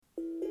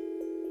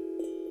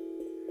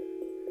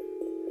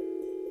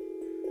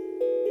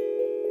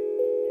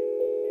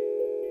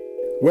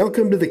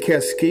Welcome to the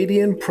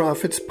Cascadian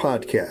Prophets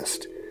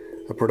Podcast,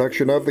 a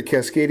production of the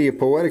Cascadia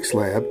Poetics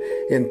Lab,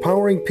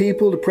 empowering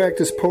people to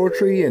practice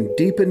poetry and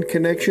deepen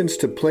connections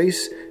to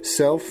place,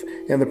 self,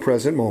 and the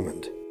present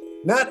moment.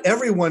 Not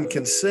everyone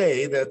can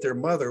say that their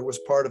mother was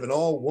part of an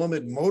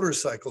all-woman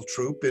motorcycle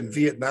troupe in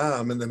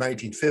Vietnam in the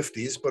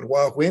 1950s, but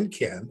Hoa Huynh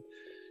can.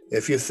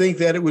 If you think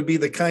that it would be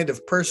the kind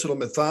of personal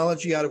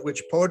mythology out of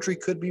which poetry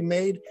could be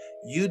made,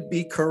 you'd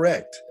be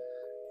correct.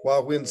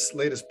 Hoa Huynh's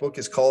latest book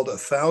is called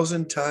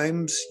 1,000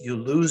 Times You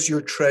Lose Your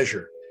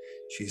Treasure.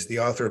 She's the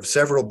author of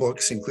several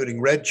books,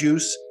 including Red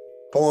Juice,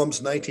 Poems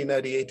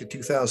 1998 to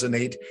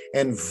 2008,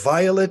 and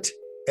Violet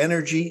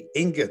Energy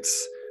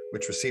Ingots,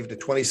 which received a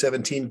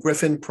 2017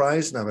 Griffin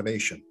Prize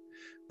nomination.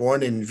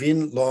 Born in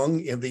Vinh Long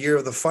in the year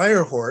of the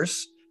fire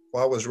horse,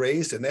 Hoa was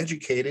raised and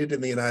educated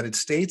in the United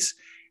States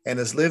and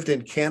has lived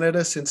in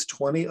Canada since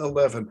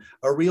 2011.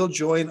 A real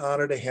joy and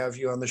honor to have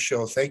you on the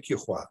show. Thank you,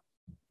 Hoa.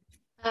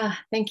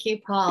 Thank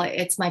you, Paul.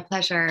 It's my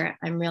pleasure.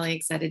 I'm really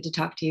excited to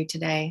talk to you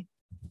today.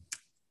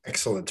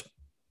 Excellent.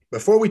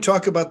 Before we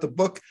talk about the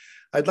book,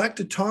 I'd like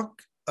to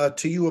talk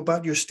to you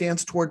about your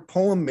stance toward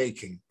poem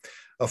making.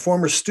 A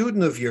former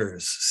student of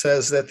yours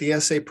says that the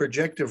essay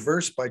Projective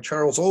Verse by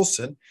Charles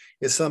Olson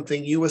is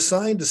something you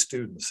assign to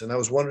students. And I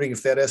was wondering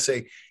if that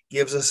essay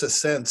gives us a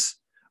sense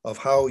of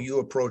how you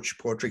approach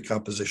poetry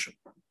composition.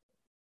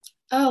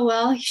 Oh,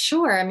 well,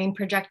 sure. I mean,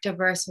 projective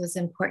verse was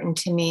important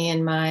to me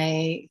in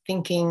my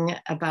thinking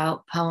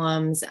about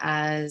poems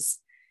as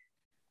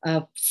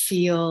a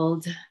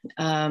field.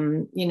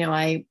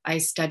 I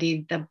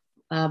studied the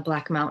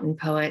Black Mountain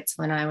poets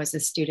when I was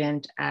a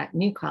student at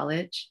New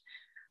College.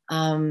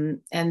 And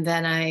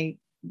then I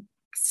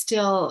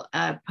still,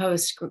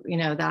 post,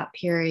 that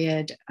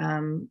period,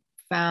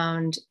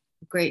 found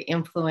great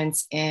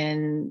influence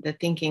in the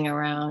thinking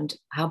around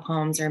how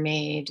poems are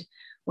made,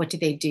 what do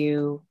they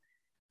do,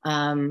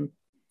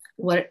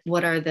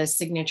 what are the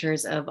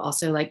signatures of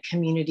also like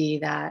community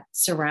that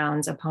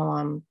surrounds a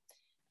poem.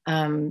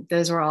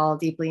 Those were all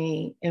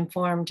deeply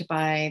informed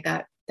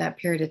by that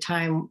period of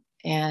time.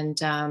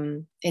 And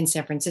in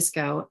San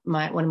Francisco,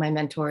 one of my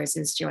mentors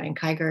is Joanne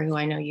Kiger, who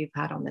I know you've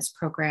had on this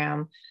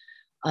program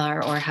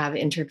or have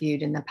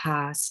interviewed in the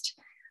past.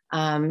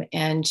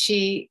 And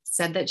she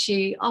said that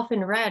she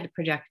often read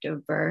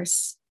projective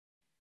verse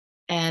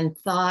and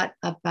thought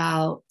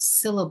about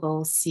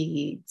syllable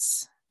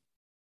seeds,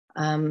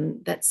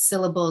 that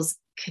syllables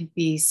could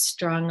be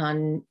strung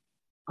on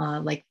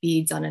like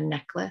beads on a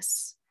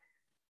necklace.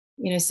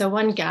 So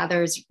one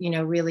gathers,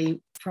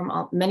 really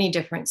from many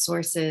different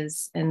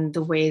sources and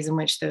the ways in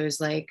which those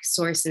like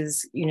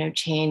sources,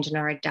 change and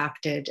are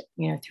adapted,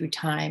 through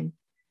time.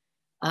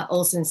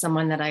 Olson's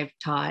someone that I've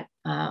taught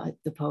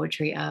the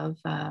poetry of,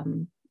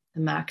 the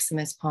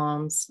Maximus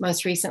poems.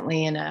 Most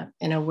recently in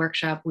a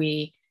workshop,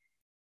 we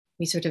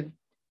sort of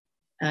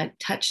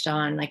touched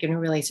on, like, and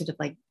really sort of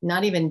like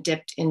not even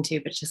dipped into,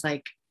 but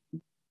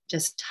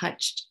just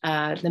touched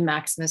the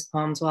Maximus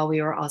poems while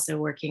we were also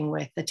working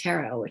with the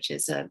tarot, which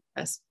is a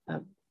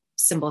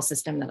symbol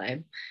system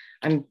that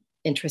I'm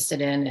interested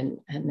in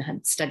and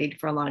had studied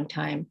for a long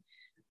time.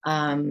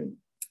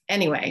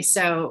 Anyway,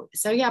 so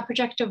yeah,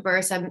 projective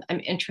verse. I'm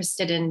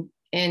interested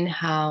in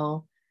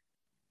how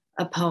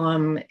a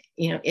poem,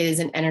 is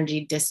an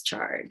energy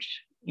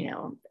discharge.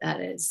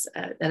 That is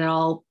that at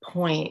all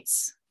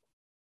points,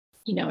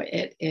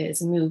 it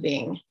is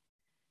moving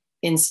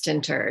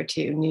instanter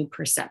to new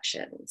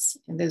perceptions.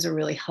 And those are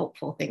really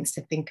helpful things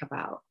to think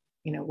about,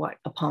 what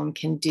a poem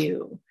can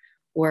do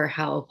or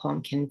how a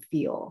poem can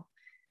feel.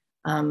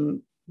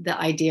 The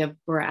idea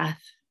of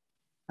breath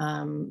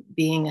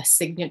being a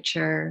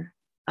signature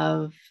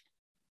of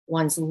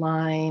one's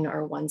line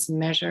or one's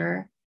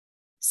measure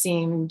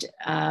seemed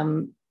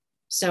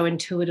so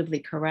intuitively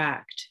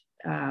correct.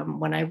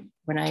 When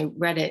I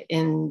read it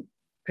in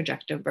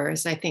projective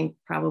verse, I think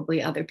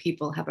probably other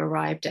people have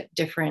arrived at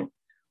different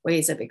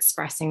ways of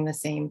expressing the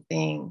same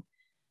thing.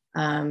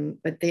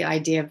 But the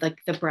idea of like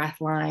the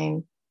breath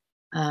line,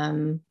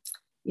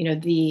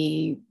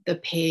 the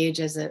page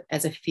as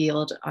a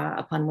field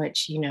upon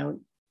which,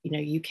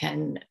 you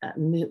can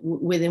move,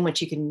 within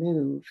which you can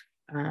move.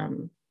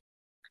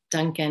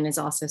 Duncan is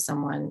also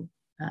someone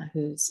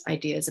whose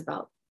ideas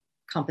about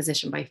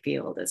composition by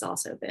field has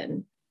also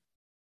been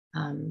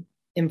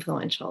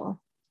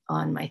influential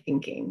on my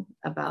thinking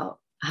about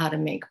how to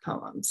make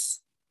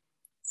poems.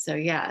 So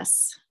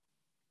yes.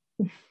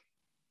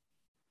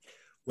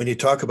 When you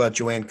talk about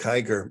Joanne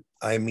Kiger,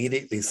 I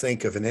immediately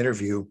think of an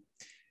interview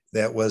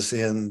that was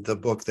in the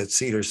book that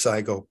Cedar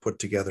Saigo put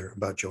together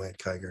about Joanne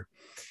Kiger.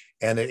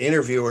 And an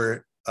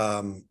interviewer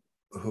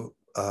who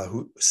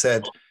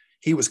said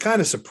he was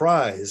kind of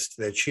surprised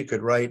that she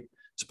could write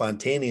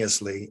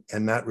spontaneously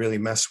and not really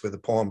mess with the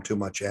poem too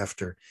much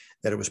after,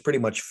 that it was pretty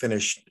much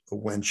finished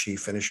when she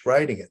finished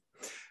writing it.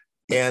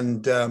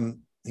 And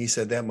he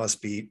said, that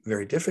must be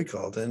very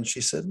difficult. And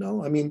she said,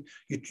 no, I mean,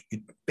 you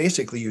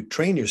basically, you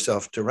train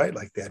yourself to write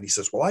like that. He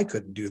says, well, I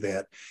couldn't do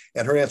that.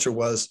 And her answer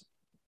was,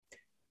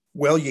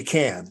 well, you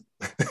can.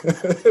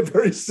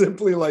 Very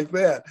simply like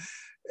that.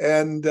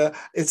 And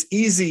it's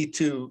easy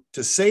to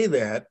say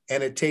that,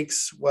 and it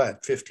takes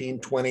what,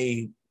 15,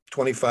 20,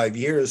 25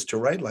 years to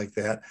write like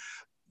that.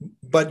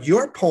 But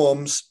your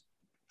poems,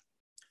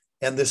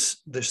 and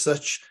there's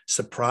such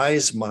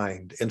surprise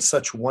mind and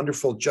such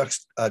wonderful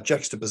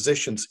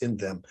juxtapositions in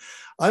them.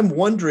 I'm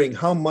wondering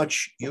how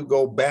much you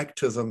go back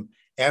to them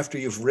after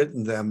you've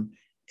written them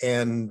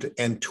and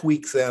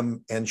tweak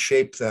them and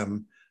shape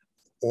them,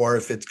 or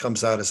if it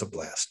comes out as a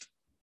blast.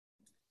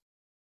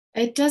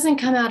 It doesn't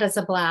come out as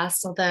a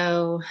blast,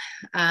 although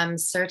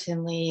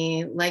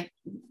certainly, like,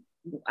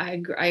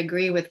 I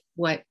agree with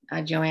what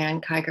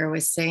Joanne Kiger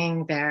was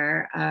saying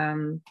there,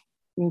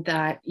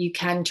 that you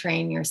can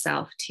train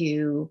yourself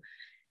to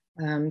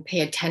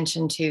pay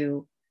attention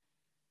to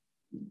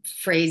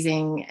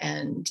phrasing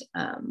and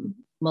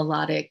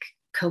melodic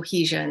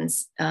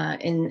cohesions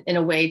in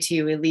a way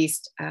to at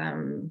least,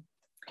 aim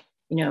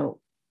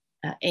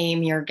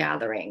your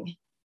gathering.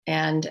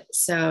 And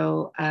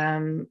so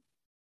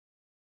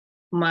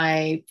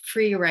my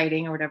free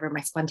writing, or whatever,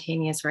 my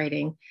spontaneous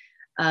writing,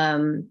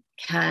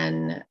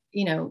 can,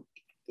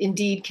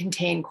 indeed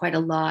contain quite a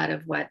lot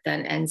of what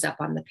then ends up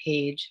on the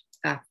page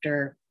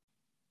after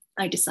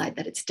I decide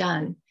that it's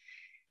done.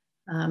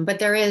 But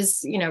there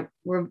is,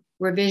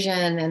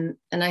 revision,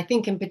 and I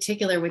think in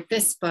particular with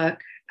this book,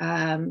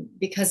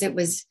 because it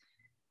was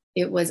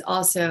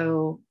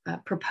also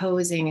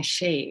proposing a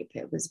shape.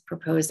 It was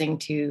proposing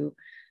to,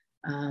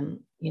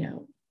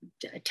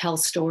 tell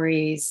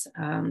stories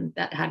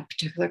that had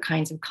particular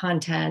kinds of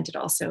content. It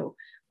also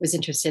was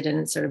interested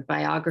in sort of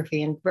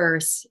biography and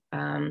verse,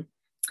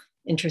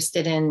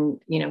 interested in,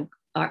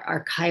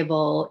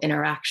 archival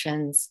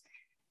interactions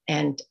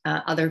and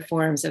other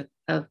forms of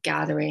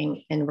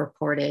gathering and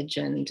reportage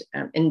and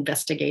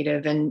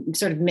investigative and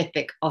sort of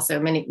mythic, also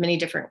many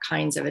different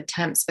kinds of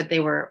attempts, but they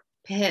were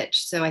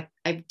pitched. So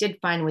I did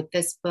find with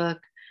this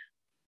book,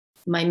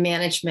 my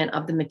management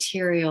of the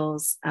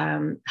materials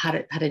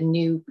had a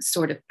new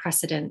sort of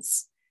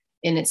precedence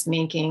in its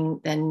making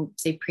than,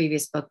 say,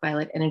 previous book,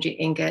 Violet Energy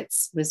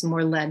Ingots, was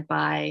more led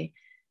by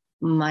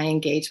my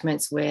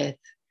engagements with,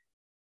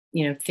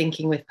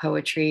 thinking with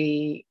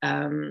poetry,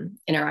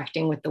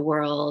 interacting with the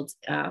world,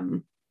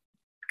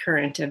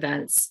 current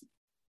events,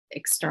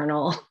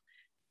 external,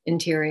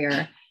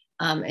 interior,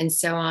 and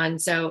so on.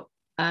 So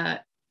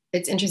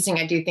it's interesting.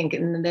 I do think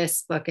in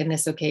this book, in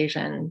this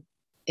occasion,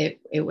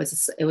 it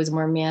was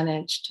more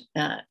managed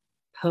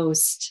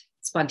post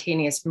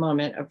spontaneous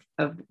moment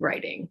of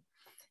writing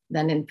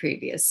than in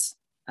previous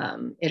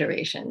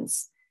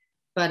iterations.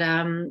 But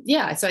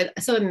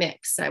so a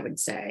mix, I would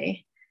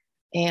say.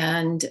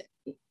 And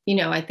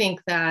I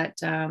think that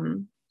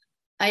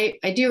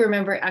I do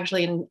remember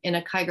actually in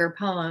a Kiger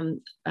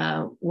poem,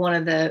 one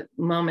of the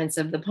moments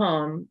of the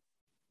poem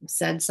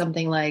said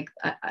something like,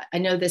 I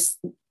know this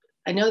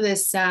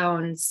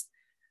sounds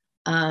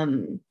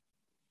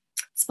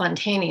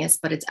spontaneous,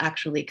 but it's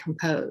actually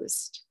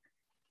composed,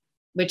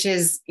 which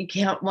is,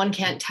 one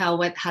can't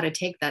tell how to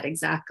take that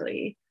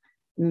exactly.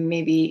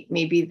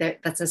 Maybe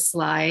that's a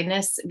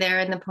slyness there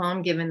in the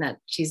poem, given that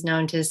she's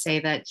known to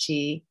say that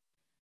she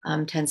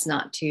tends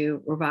not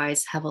to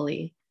revise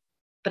heavily.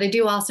 But I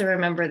do also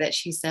remember that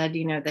she said,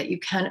 that you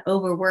can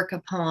overwork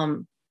a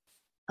poem,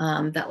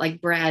 that like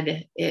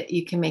bread,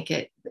 you can make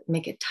it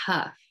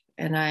tough.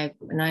 And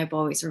I've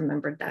always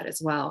remembered that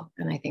as well.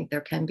 And I think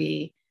there can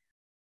be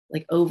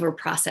like over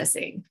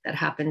processing that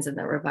happens in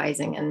the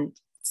revising. And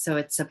so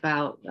it's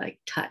about like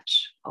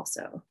touch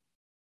also.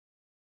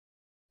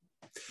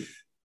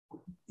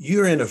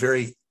 You're in a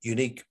very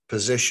unique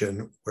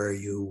position where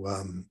you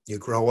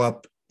grow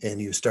up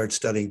and you start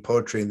studying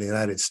poetry in the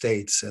United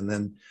States, and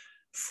then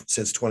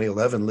since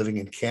 2011 living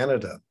in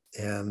Canada.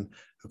 And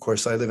of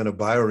course, I live in a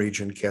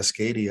bioregion,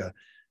 Cascadia,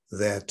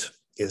 that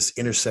is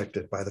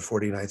intersected by the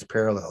 49th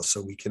parallel.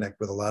 So we connect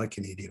with a lot of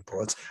Canadian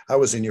poets. I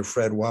was in your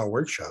Fred Waugh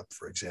workshop,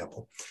 for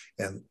example,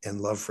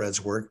 and love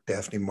Fred's work.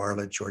 Daphne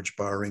Marlett, George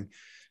Bowring,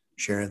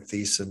 Sharon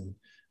Thiessen,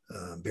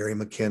 Barry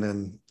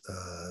McKinnon,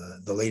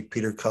 the late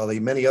Peter Cully,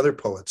 many other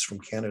poets from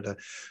Canada.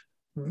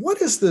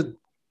 What's the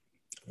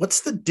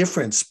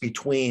difference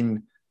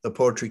between the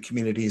poetry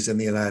communities in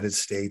the United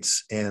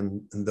States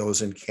and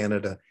those in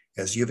Canada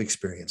as you've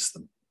experienced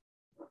them?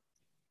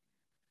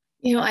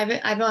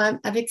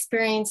 I've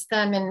experienced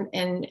them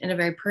in a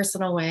very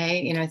personal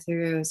way,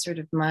 through sort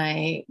of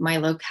my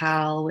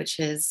locale, which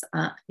is,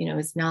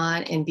 is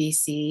not in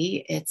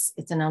BC. It's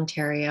in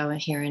Ontario and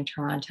here in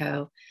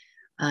Toronto,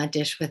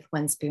 dish with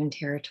one spoon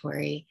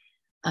territory.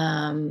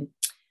 I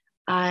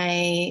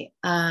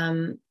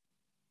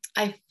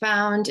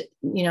found,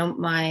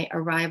 my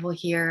arrival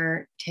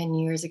here 10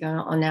 years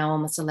ago, or now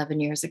almost 11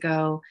 years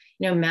ago,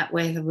 met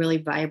with a really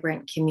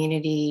vibrant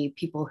community,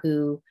 people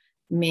who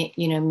make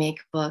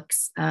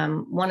books.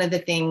 One of the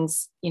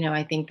things,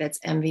 I think that's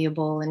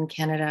enviable in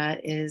Canada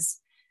is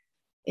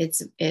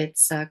it's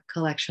a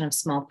collection of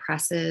small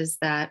presses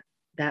that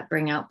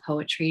bring out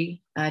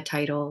poetry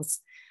titles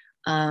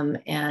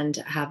and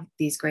have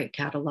these great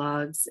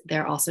catalogs.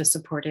 They're also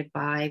supported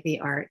by the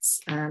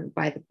arts,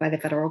 by the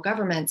federal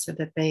government, so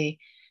that they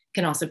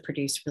can also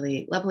produce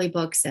really lovely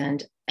books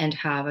and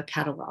have a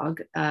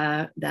catalog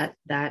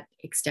that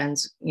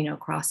extends,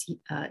 across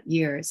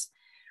years.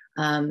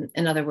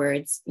 In other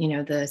words,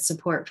 the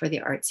support for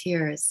the arts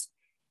here is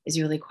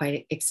really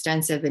quite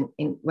extensive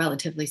in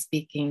relatively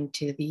speaking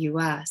to the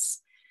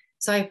U.S.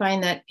 So I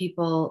find that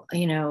people,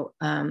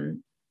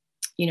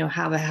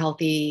 have a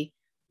healthy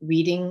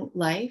reading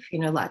life,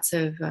 lots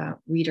of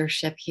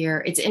readership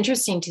here. It's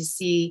interesting to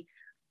see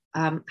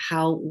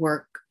how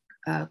work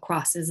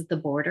crosses the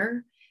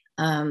border.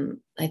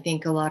 I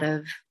think a lot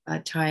of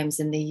times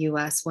in the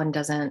US, one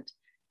doesn't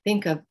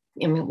think of,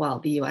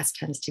 the US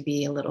tends to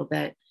be a little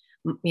bit,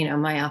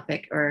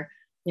 myopic or,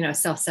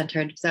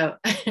 self-centered. So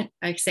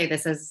I say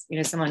this as,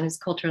 someone who's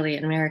culturally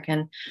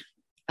American,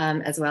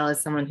 as well as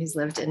someone who's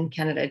lived in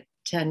Canada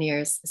 10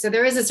 years. So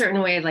there is a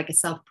certain way, like a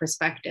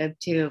self-perspective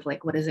too, of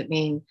like, what does it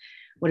mean?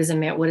 What is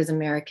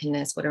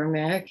Americanness? What are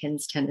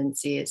Americans'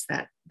 tendency? Is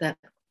that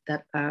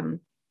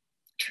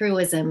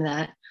truism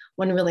that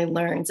one really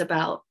learns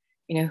about,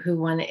 who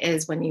one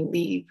is when you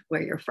leave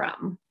where you're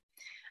from.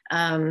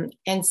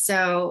 And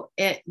so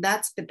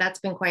that's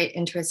been quite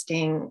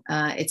interesting.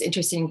 It's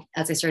interesting,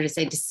 as I started to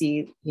say, to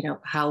see,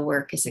 how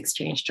work is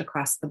exchanged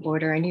across the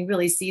border, and you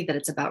really see that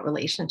it's about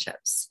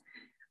relationships.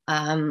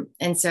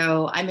 And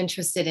so I've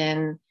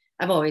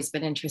always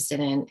been interested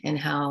in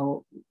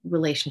how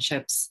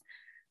relationships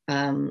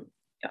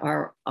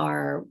are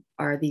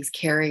these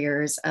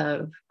carriers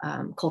of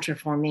culture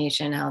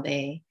formation, how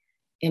they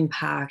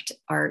impact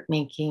art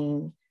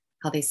making,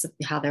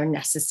 how they're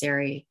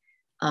necessary,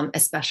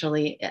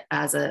 especially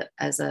as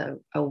a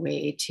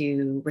way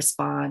to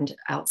respond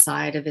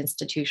outside of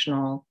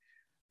institutional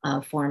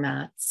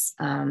formats.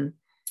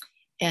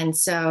 And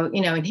so,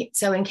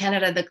 so in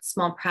Canada, the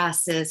small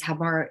presses have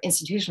more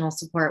institutional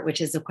support,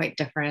 which is quite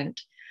different.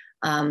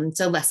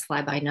 So less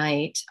fly by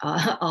night,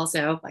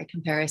 also by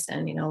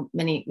comparison,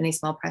 many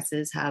small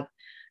presses have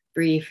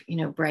brief,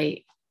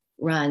 bright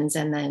runs,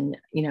 and then,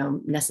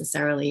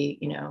 necessarily,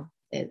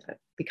 it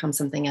becomes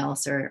something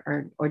else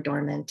or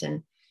dormant.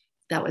 And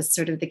that was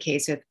sort of the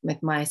case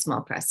with my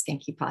small press,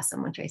 Skanky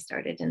Possum, which I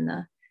started in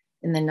the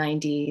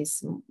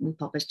 90s. We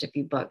published a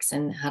few books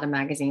and had a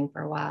magazine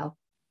for a while,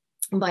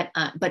 but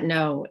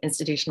no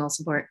institutional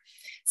support.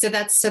 So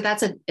that's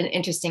an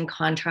interesting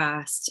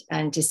contrast,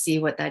 and to see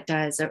what that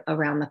does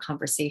around the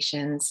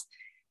conversations.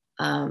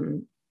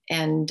 And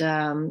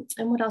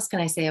what else can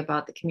I say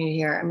about the community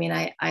here? I mean,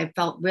 I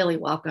felt really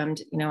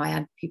welcomed. I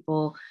had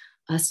people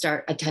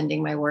start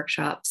attending my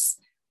workshops,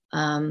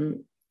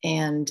 and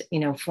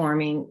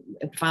finding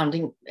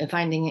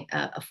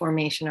a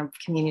formation of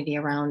community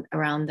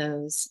around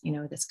those.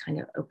 This kind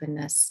of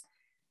openness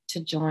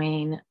to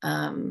join.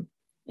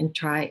 And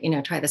try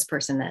this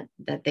person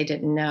that they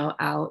didn't know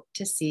out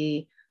to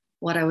see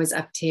what I was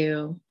up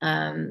to,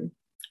 and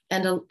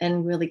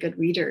really good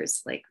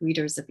readers, like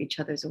readers of each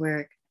other's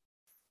work.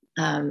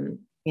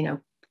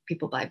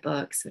 People buy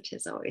books, which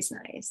is always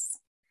nice.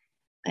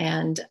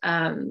 And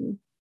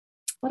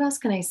what else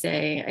can I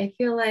say? I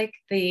feel like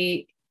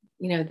the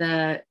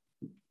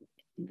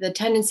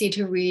tendency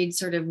to read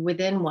sort of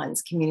within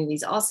one's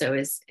communities also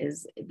is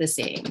the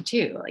same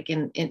too. Like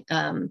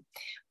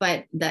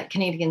but that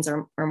Canadians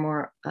are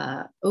more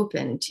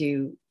open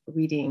to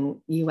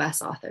reading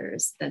U.S.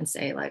 authors than,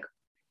 say, like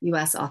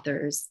U.S.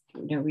 authors,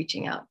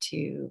 reaching out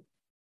to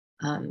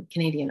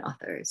Canadian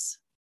authors.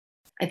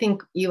 I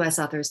think U.S.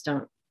 authors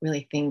don't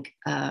really think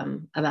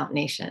about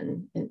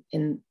nation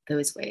in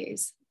those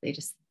ways. They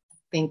just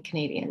think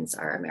Canadians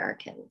are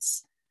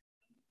Americans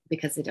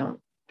because they don't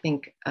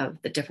think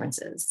of the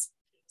differences.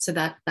 So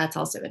that's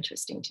also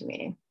interesting to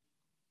me.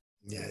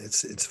 Yeah,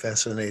 it's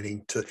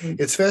fascinating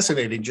it's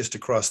fascinating just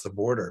across the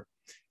border.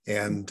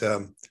 And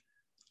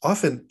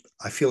often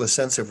I feel a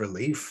sense of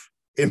relief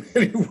in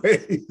many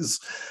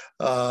ways.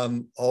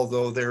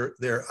 Although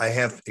I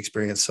have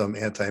experienced some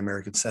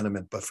anti-American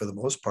sentiment, but for the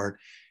most part,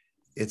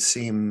 it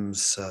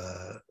seems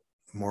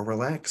more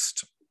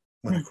relaxed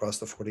when I cross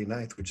the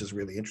 49th, which is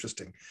really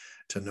interesting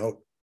to note.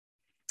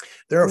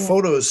 There are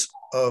photos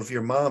of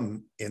your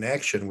mom in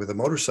action with a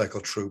motorcycle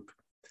troupe,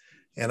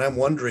 and I'm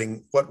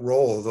wondering what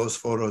role those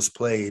photos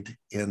played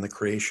in the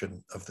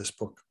creation of this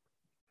book.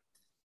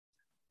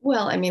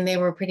 Well, I mean, they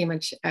were pretty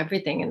much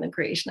everything in the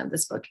creation of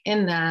this book,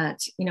 in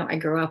that, I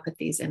grew up with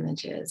these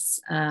images.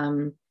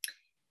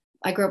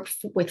 I grew up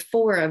with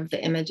 4 of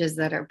the images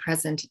that are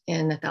present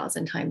in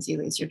 1,000 Times You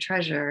Lose Your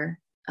Treasure.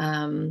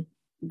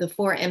 The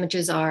 4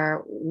 images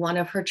are one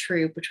of her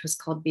troupe, which was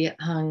called Viet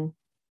Hung,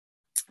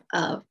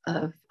 of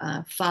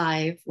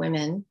 5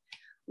 women.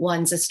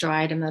 One's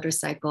astride a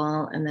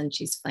motorcycle, and then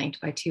she's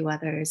flanked by 2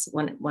 others,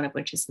 one of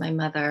which is my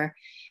mother.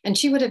 And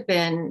she would have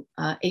been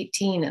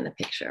 18 in the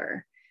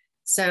picture.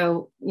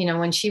 So,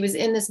 when she was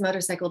in this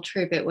motorcycle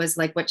troupe, it was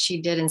like what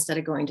she did instead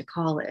of going to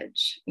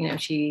college.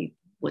 She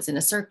was in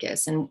a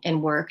circus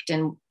and worked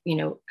and,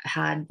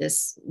 had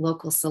this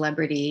local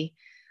celebrity,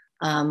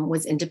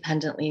 was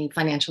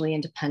financially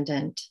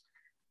independent,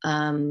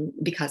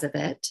 because of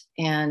it,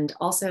 and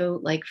also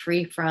like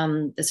free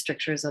from the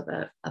strictures of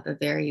a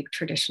very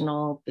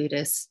traditional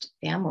Buddhist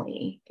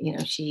family. You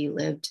know, she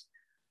lived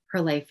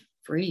her life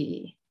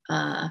free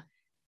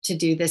to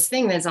do this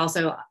thing that's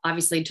also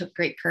obviously took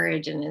great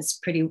courage and is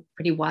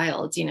pretty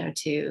wild. You know,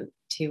 to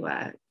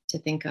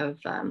think of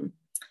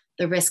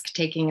the risk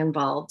taking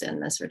involved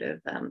and the sort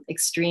of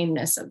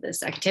extremeness of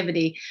this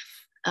activity,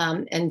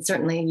 and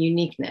certainly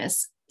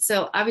uniqueness.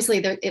 So obviously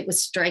it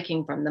was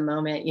striking from the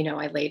moment, you know,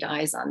 I laid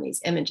eyes on these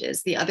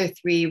images. The other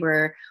three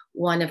were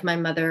one of my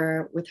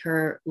mother with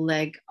her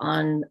leg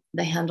on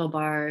the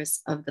handlebars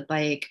of the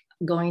bike,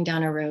 going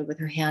down a road with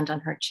her hand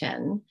on her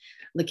chin,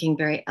 looking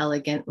very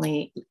elegant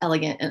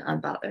and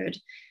unbothered.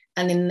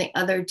 And then the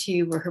other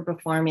two were her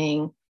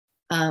performing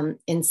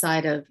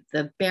inside of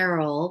the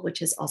barrel,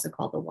 which is also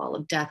called the wall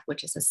of death,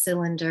 which is a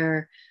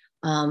cylinder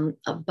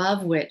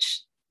above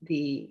which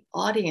the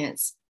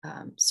audience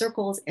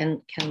circles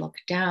and can look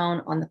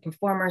down on the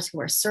performers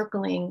who are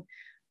circling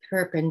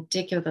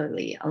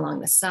perpendicularly along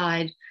the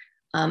side.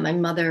 My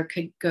mother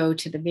could go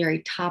to the very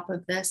top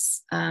of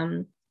this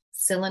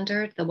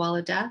cylinder, the wall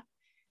of death,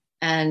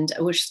 and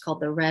which is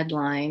called the red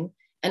line,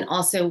 and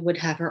also would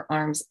have her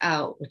arms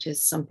out, which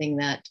is something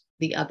that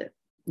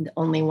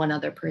only one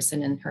other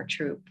person in her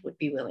troupe would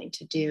be willing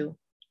to do.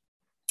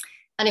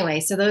 Anyway,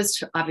 so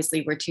those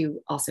obviously were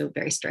two also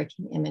very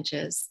striking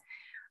images.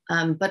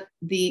 But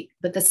the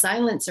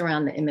silence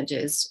around the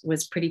images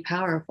was pretty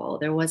powerful.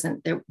 They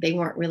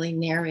weren't really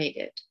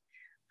narrated.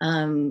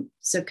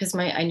 So because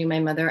I knew my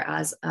mother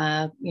as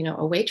a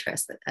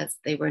waitress, as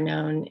they were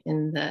known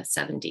in the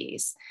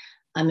 70s,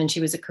 and she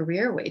was a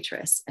career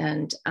waitress,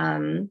 and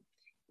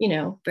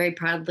very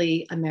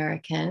proudly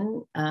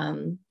American,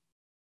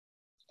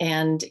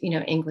 and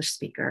English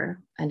speaker,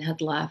 and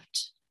had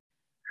left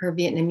her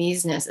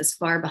Vietnameseness as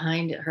far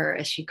behind her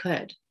as she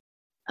could.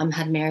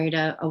 Had married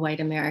a white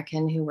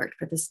American who worked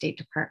for the State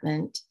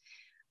Department,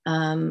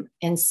 and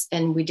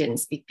we didn't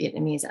speak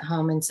Vietnamese at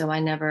home, and so I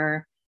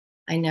never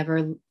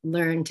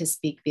learned to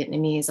speak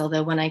Vietnamese.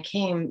 Although when I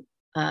came,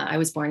 I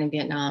was born in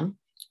Vietnam,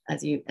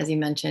 as you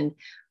mentioned.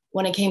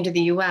 When I came to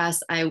the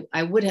U.S.,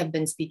 I would have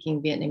been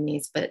speaking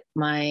Vietnamese, but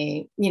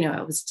I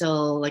was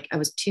still I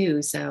was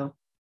 2, so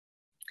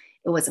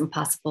it was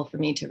impossible for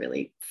me to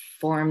really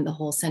form the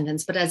whole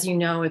sentence. But as you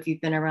know, if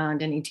you've been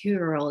around any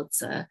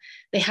 2-year-olds,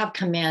 they have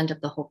command of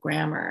the whole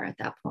grammar at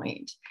that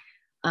point.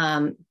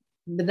 But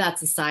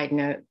that's a side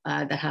note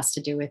that has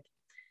to do with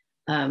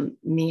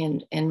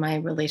me and my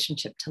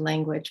relationship to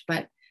language.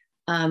 But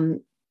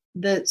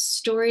the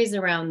stories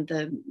around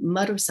the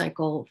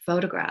motorcycle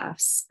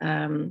photographs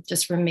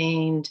just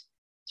remained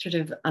sort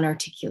of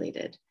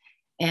unarticulated.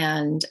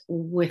 And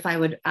if I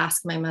would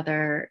ask my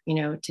mother,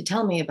 to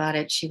tell me about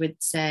it, she would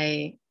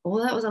say,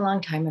 well, that was a long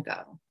time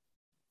ago.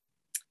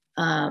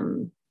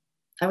 And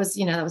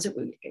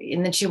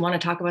then she'd want to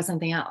talk about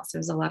something else. There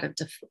was a lot of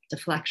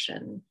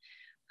deflection.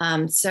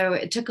 So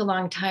it took a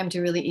long time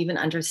to really even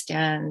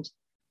understand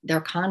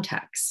their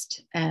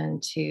context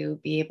and to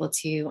be able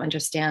to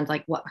understand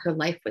what her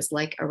life was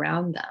like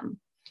around them.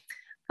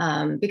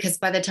 Because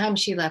by the time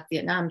she left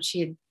Vietnam, she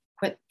had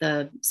quit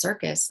the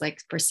circus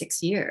for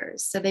 6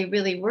 years. So they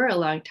really were a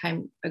long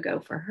time ago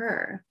for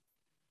her.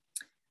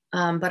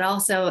 But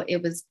also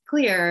it was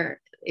clear,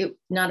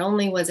 not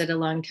only was it a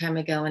long time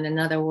ago in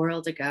another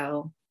world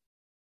ago,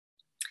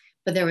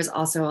 but there was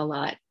also a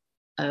lot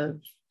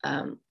of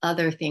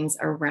other things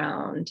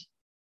around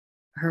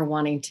her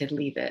wanting to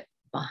leave it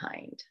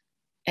behind.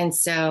 And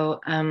so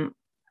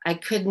I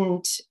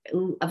couldn't,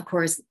 of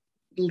course,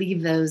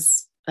 leave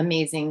those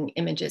amazing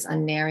images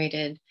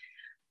unnarrated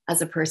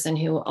as a person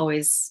who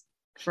always,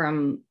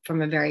 from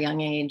a very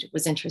young age,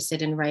 was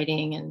interested in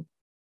writing and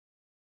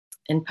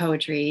in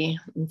poetry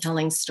and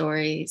telling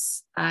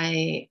stories.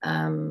 I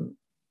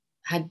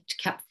had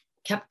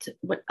kept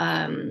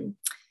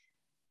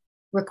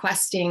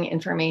requesting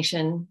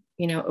information,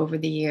 over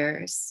the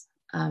years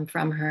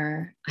from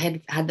her.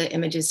 I had the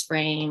images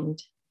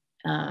framed.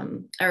 I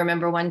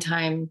remember one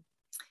time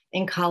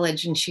in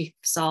college, and she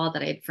saw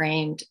that I had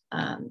framed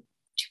 2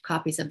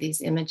 copies of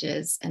these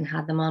images and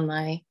had them on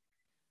my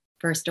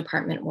first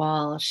apartment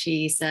wall.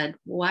 She said,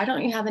 why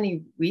don't you have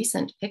any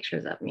recent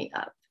pictures of me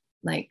up?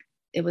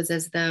 It was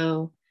as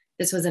though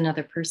this was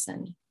another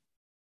person.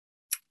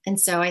 And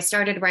so I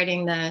started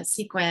writing the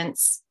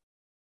sequence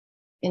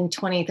in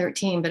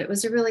 2013, but it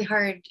was a really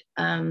hard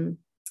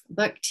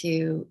book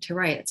to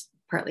write. It's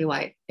partly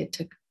why it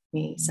took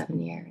me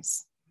 7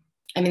 years.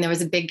 I mean, there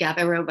was a big gap.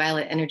 I wrote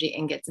Violet Energy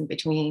Ingots in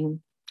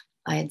between.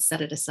 I had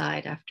set it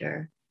aside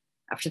after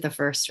the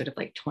first sort of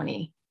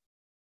 20.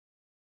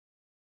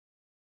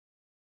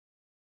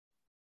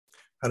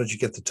 How did you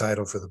get the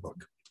title for the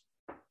book?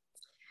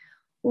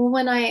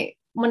 When I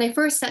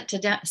first sat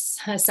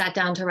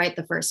down to write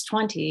the first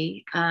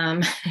 20,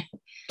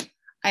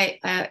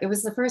 it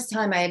was the first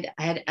time I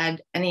had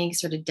had any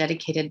sort of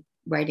dedicated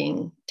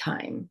writing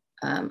time.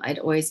 I'd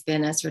always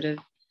been a sort of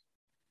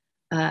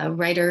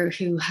writer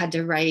who had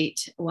to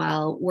write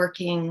while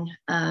working,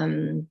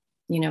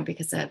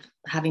 because of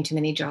having too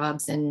many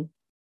jobs and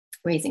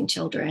raising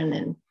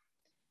children.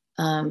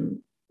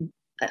 And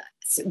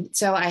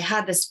so I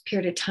had this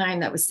period of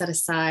time that was set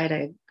aside.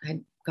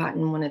 I'd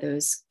gotten one of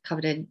those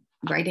coveted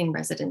writing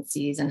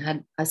residencies and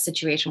had a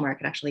situation where I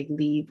could actually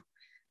leave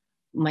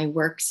my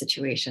work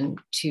situation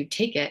to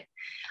take it.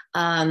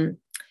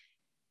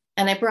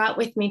 And I brought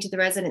with me to the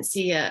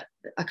residency a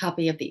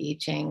copy of the I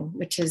Ching,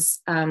 which is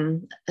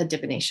a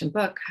divination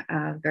book,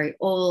 very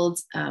old.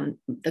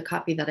 The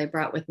copy that I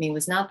brought with me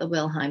was not the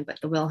Wilhelm,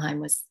 but the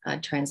Wilhelm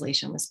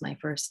translation was my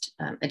first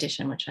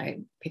edition, which I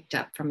picked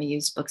up from a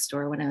used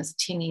bookstore when I was a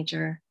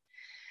teenager.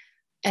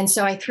 And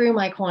so I threw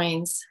my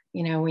coins.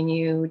 You know, when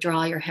you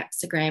draw your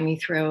hexagram, you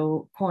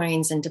throw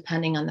coins, and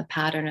depending on the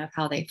pattern of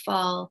how they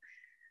fall,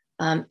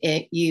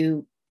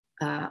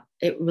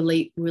 it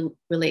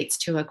relates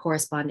to a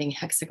corresponding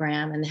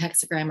hexagram. And the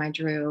hexagram I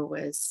drew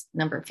was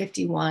number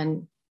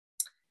 51,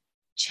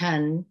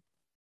 Chen,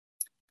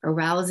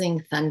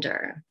 arousing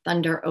thunder,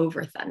 thunder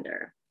over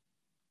thunder.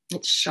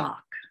 It's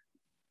shock.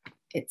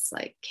 It's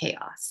like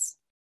chaos.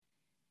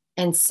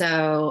 And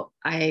so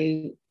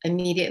I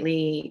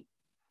immediately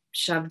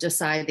shoved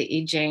aside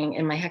the I Ching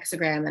in my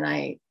hexagram and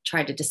I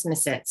tried to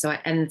dismiss it. So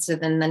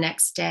then the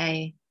next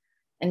day,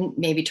 and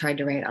maybe tried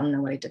to write, I don't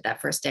know what I did that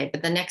first day,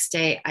 but the next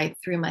day I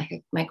threw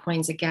my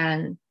coins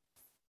again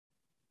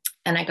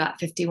and I got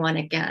 51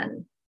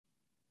 again.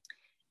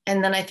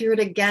 And then I threw it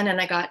again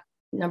and I got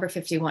number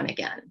 51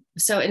 again.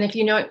 So, and if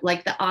you know,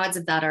 like the odds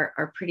of that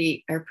are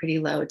pretty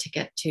low to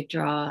get to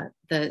draw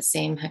the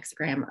same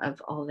hexagram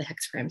of all the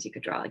hexagrams you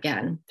could draw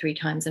again 3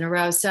 times in a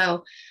row.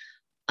 So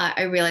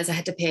I realized I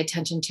had to pay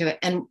attention to it.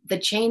 And the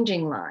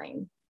changing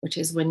line, which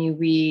is when you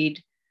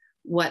read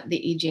what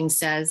the I Ching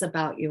says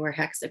about your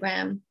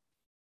hexagram,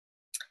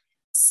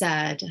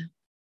 said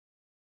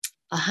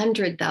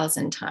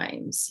 100,000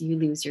 times you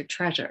lose your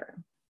treasure.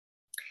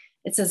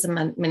 It says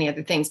many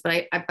other things,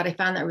 but I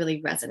found that really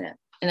resonant.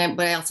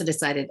 But I also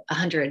decided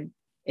 100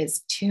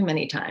 is too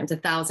many times.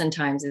 1,000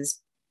 times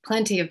is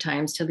plenty of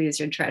times to lose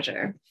your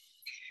treasure.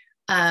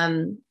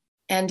 And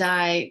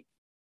I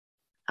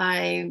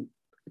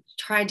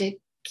tried to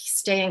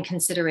stay in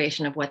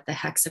consideration of what the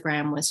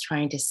hexagram was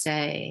trying to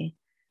say.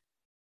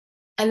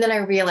 And then I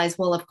realized,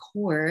 well, of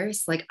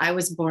course, like I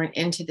was born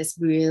into this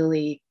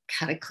really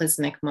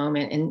cataclysmic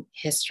moment in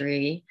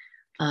history,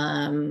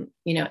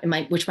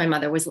 which my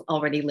mother was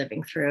already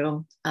living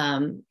through,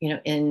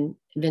 in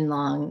Vinh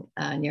Long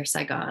near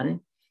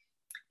Saigon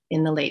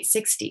in the late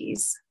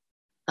 60s.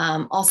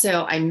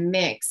 Also, I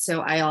mixed,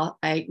 so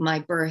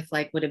my birth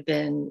would have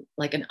been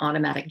like an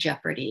automatic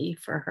jeopardy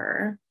for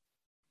her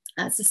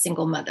as a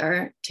single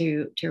mother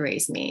to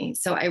raise me.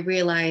 So I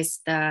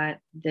realized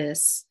that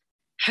this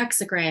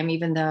hexagram,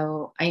 even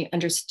though I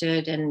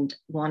understood and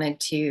wanted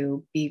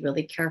to be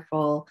really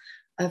careful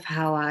of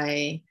how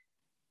I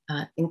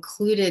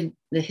included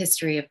the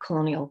history of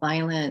colonial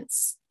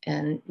violence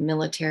and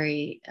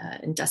military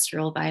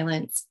industrial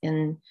violence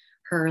in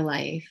her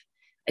life,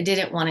 I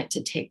didn't want it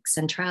to take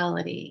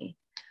centrality.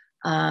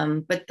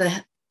 But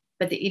the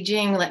I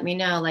Ching let me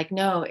know,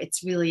 no,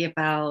 it's really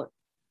about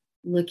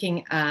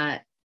looking at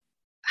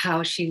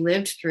how she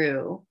lived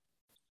through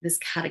this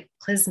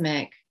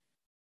cataclysmic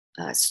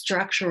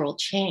structural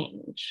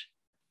change.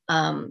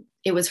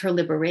 It was her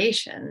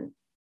liberation,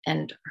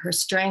 and her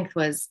strength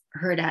was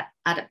her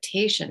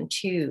adaptation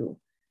to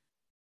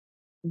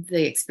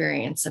the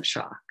experience of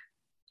shock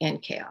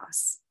and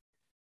chaos.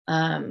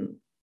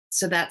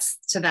 So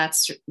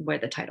that's where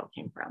the title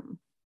came from.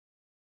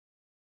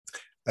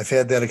 I've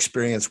had that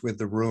experience with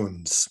the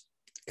runes,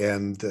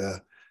 and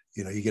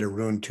you get a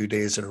rune 2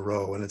 days in a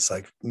row, and it's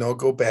like, no,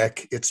 go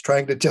back. It's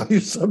trying to tell you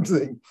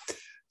something.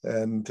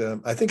 And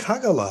I think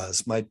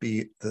Hagalaz might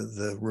be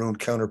the rune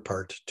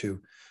counterpart to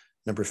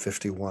number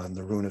 51,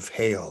 the rune of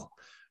hail,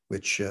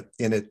 which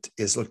in it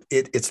is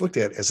it's looked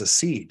at as a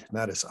seed,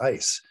 not as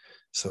ice.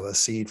 So a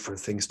seed for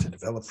things to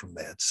develop from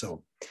that.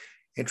 So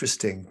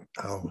interesting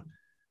how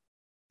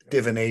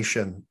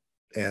divination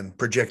and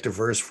projective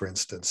verse, for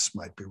instance,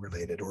 might be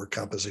related, or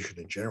composition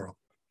in general.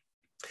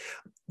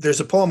 There's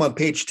a poem on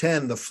page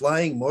 10, The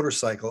Flying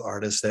Motorcycle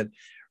Artist, that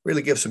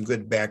really gives some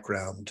good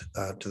background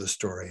to the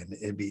story. And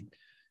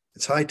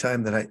it's high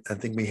time that I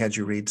think we had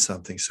you read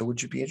something. So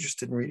would you be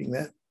interested in reading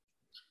that?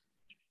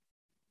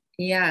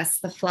 Yes,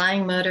 The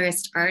Flying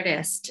Motorist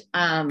Artist.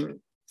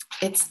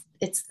 It's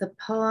the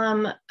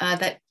poem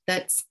that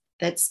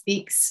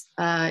speaks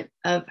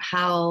of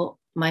how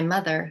my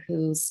mother,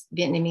 whose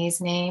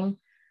Vietnamese name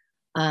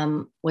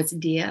was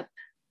Diep,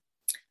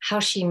 how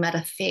she met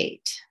a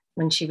fate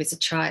when she was a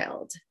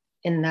child,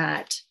 in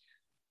that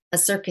a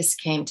circus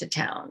came to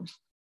town.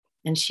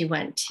 And she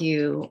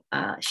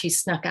she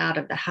snuck out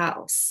of the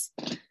house.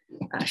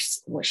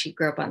 She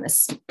grew up on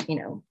this,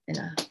 on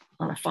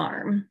a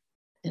farm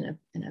in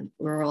a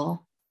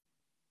rural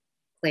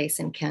place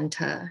in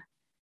Kenta.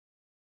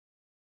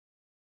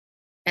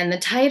 And the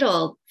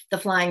title, The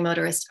Flying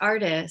Motorist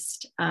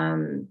Artist,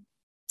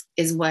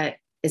 is what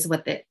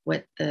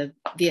the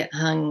Viet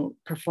Hung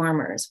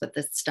performers, what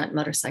the stunt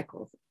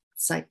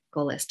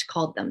motorcyclist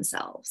called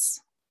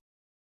themselves.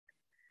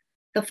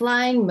 The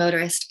Flying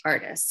Motorist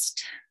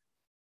Artist.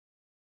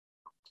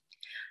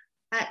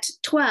 At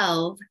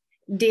 12,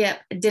 Dieppe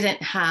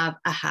didn't have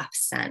a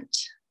half-cent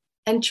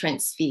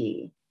entrance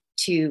fee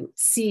to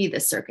see the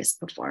circus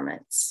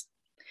performance.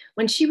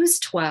 When she was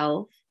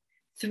 12,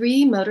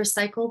 3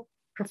 motorcycle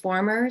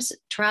performers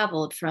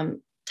traveled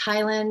from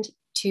Thailand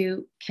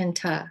to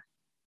Kenta.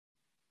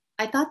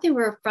 I thought they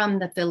were from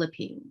the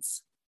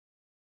Philippines.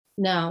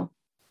 No,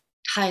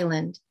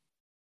 Thailand.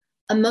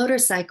 A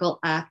motorcycle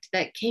act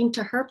that came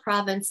to her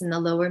province in the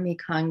lower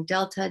Mekong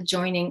Delta,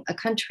 joining a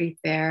country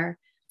fair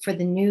for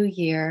the new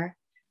year,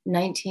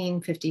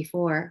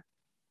 1954.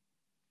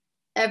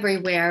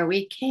 Everywhere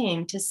we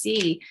came to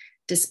see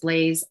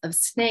displays of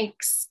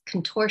snakes,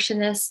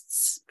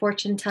 contortionists,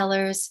 fortune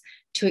tellers,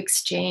 to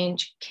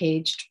exchange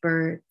caged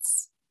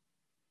birds.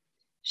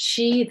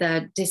 She,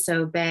 the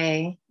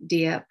disobey,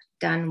 Dieppe,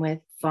 done with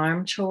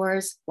farm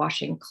chores,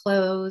 washing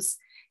clothes,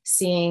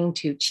 seeing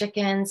to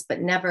chickens, but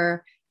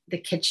never the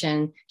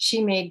kitchen.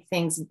 She made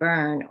things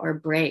burn or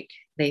break,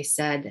 they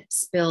said,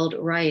 spilled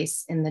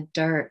rice in the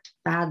dirt,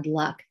 bad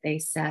luck, they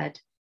said,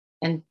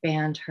 and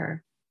banned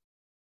her.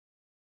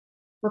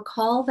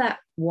 Recall that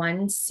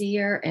one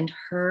seer and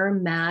her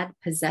mad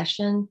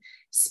possession,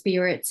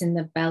 spirits in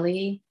the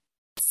belly,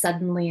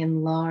 suddenly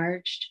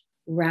enlarged,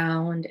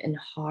 round and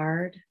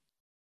hard.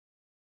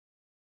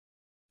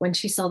 When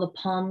she saw the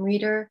palm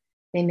reader,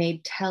 they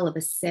made tell of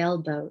a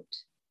sailboat.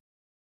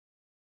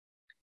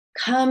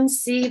 Come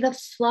see the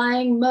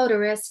flying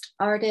motorist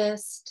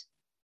artist,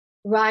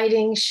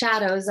 riding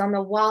shadows on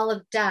the wall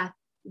of death,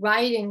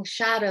 riding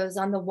shadows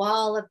on the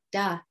wall of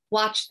death.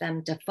 Watch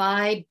them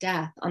defy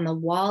death on the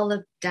wall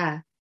of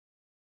death.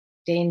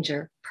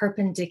 Danger,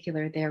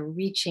 perpendicular, their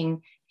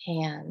reaching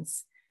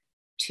hands.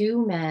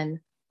 2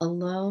 men, a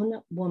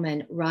lone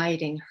woman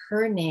riding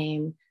her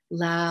name,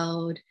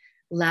 loud,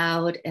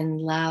 loud and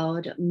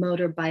loud,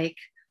 motorbike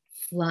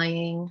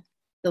flying,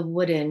 the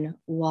wooden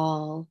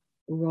wall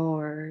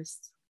roars.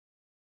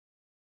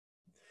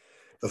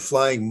 The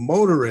Flying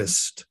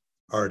Motorist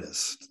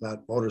Artist, not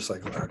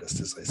motorcycle artist,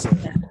 as I said.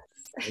 Yes.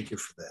 Thank you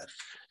for that.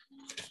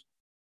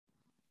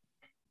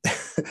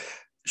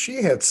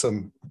 She had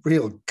some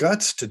real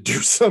guts to do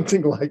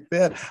something like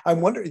that. I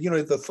wonder,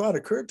 the thought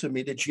occurred to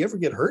me, did she ever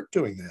get hurt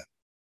doing that?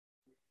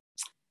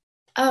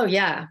 Oh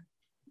yeah.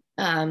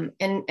 In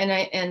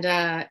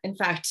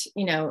fact,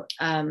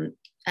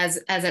 as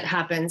it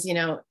happens,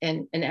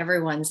 in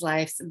everyone's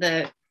lives,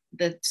 the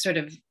sort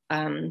of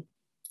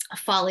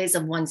follies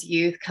of one's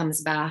youth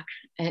comes back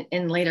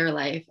in later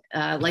life,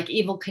 like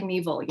Evel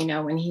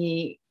Knievel, when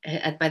he,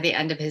 by the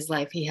end of his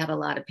life, he had a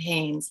lot of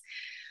pains.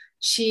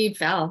 She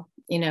fell,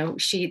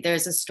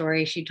 there's a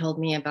story she told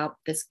me about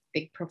this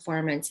big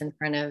performance in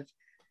front of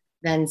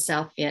then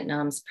South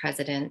Vietnam's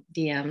president,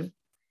 Diem,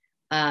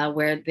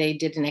 where they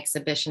did an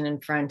exhibition in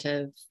front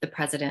of the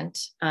president,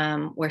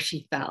 where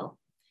she fell.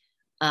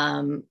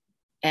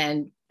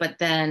 But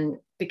then,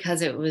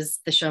 because it was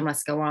the show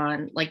must go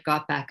on, like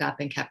got back up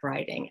and kept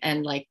writing,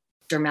 and like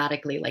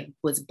dramatically like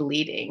was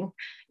bleeding,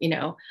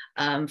 from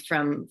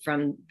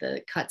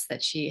the cuts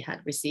that she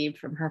had received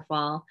from her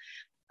fall.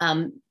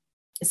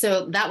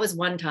 So that was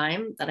one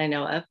time that I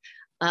know of.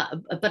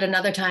 But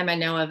another time I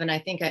know of, and I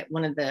think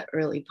one of the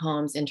early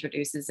poems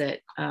introduces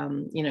it,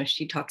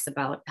 she talks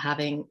about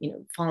having,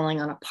 falling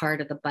on a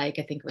part of the bike,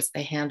 I think it was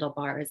the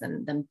handlebars,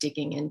 and them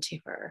digging into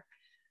her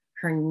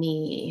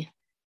knee,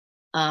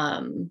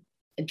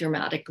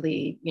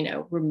 dramatically,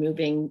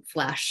 removing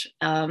flesh,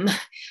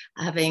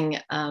 having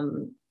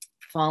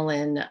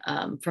fallen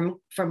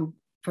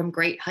from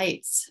great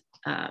heights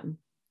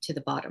to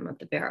the bottom of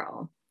the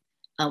barrel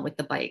with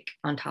the bike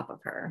on top of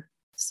her.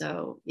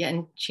 So yeah,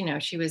 and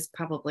she was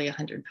probably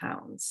 100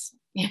 pounds.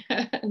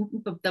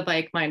 The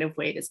bike might have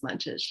weighed as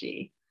much as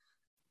she.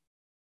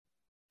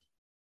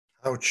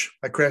 Ouch!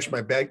 I crashed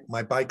my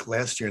bike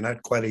last year,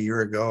 not quite a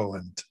year ago,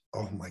 and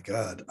oh my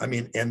God! I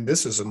mean, and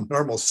this is a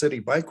normal city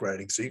bike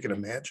riding, so you can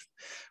imagine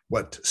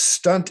what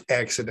stunt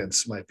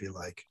accidents might be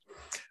like.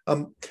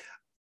 I'm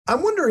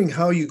wondering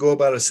how you go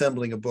about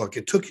assembling a book.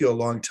 It took you a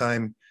long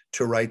time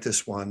to write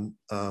this one,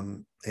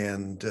 and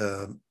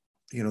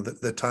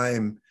the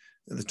time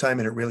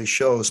and it really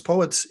shows.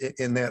 Poets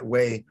in that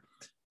way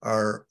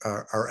are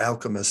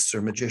alchemists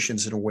or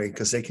magicians in a way,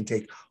 because they can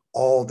take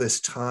all this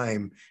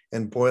time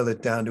and boil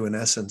it down to an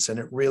essence, and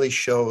it really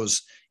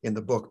shows in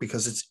the book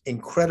because it's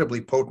incredibly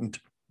potent.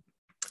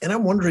 And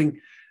I'm wondering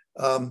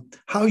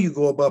how you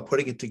go about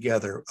putting it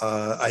together.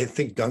 I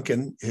think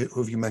Duncan,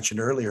 who you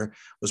mentioned earlier,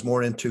 was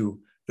more into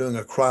doing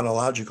a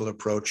chronological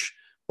approach.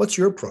 What's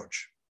your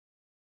approach?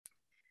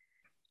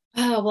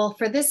 Oh, well,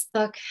 for this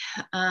book,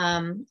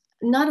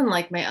 not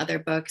unlike my other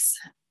books,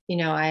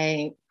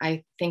 I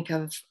think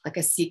of like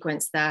a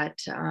sequence that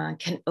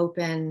can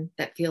open,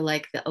 that feel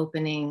like the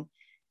opening.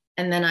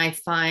 And then I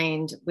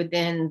find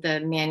within the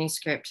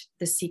manuscript,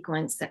 the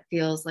sequence that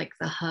feels like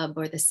the hub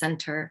or the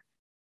center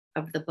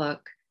of the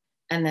book.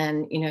 And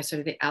then, sort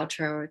of the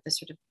outro, or the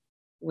sort of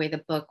way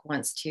the book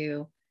wants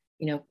to,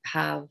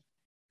 have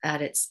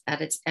at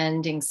its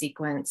ending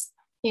sequence,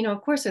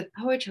 of course, with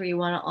poetry,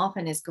 one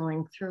often is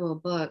going through a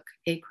book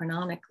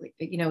achronically,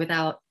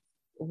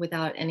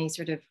 without any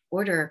sort of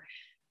order,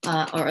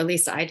 or at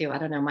least I do. I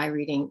don't know. My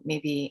reading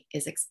maybe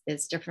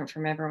is different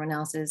from everyone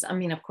else's. I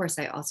mean, of course,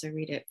 I also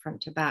read it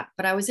front to back,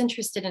 but I was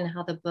interested in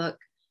how the book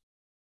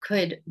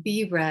could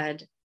be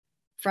read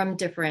from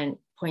different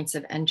points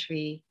of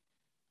entry.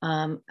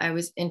 I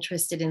was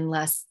interested in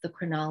less the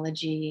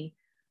chronology,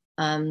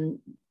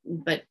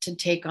 but to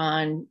take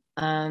on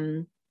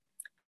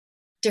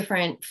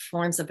different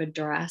forms of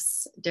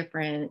address,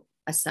 different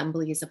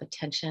assemblies of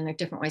attention, or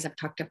different ways I've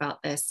talked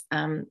about this.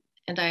 And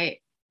I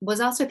was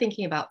also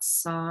thinking about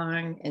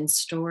song and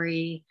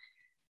story.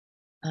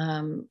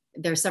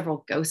 There are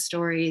several ghost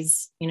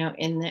stories,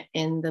 in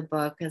the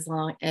book, as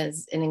long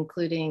as, and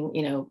including,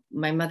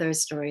 my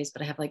mother's stories,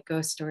 but I have like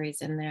ghost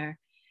stories in there.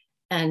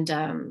 And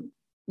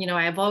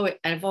I've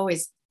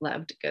always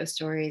loved ghost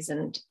stories,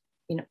 and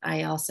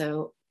I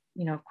also,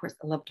 of course,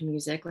 I loved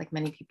music, like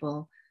many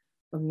people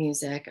love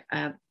music.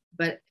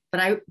 But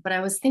I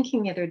was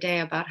thinking the other day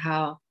about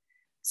how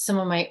some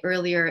of my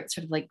earlier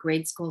sort of like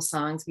grade school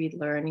songs we'd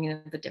learn,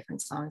 the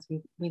different songs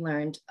we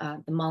learned,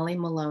 the Molly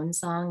Malone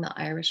song, the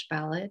Irish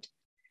ballad,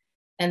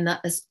 and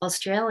the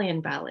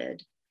Australian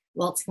ballad,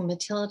 Waltzing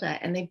Matilda,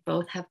 and they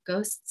both have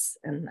ghosts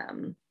in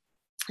them.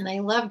 And I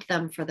loved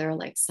them for their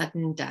like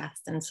sudden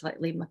death and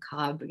slightly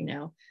macabre,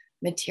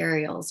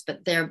 materials,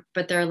 but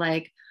they're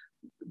like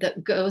the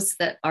ghosts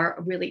that are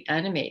really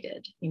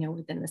animated,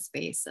 within the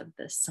space of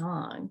this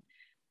song.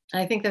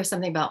 And I think there's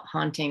something about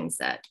hauntings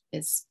that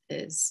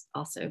is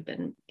also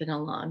been a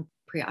long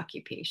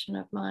preoccupation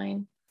of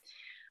mine.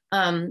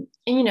 And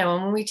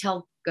when we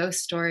tell ghost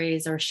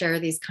stories or share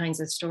these kinds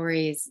of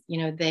stories,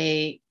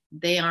 they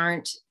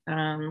aren't,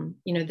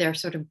 they're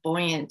sort of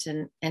buoyant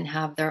and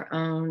have their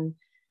own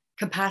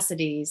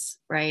capacities,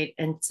 right?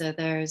 And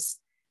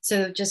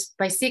so just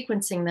by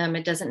sequencing them,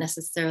 it doesn't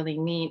necessarily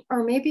mean,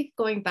 or maybe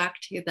going back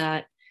to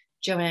that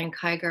Joanne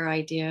Kiger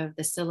idea of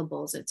the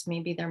syllables, it's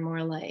maybe they're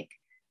more like,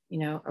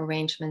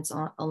 arrangements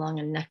along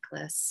a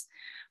necklace.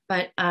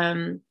 But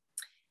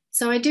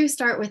so I do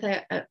start with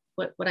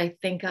what I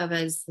think of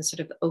as the sort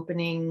of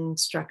opening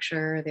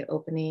structure, the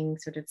opening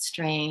sort of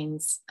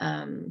strains.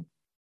 I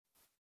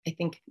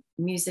think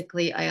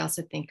musically, I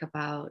also think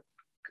about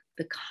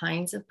the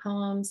kinds of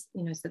poems,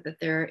 so that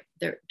there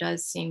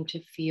does seem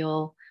to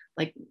feel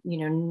like,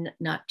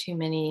 not too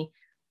many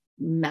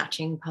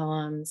matching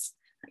poems,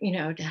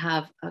 to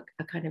have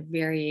a kind of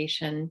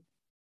variation.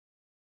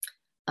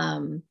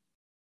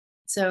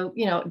 So,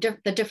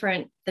 the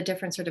different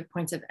sort of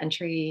points of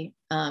entry,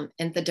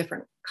 and the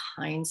different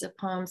kinds of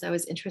poems. I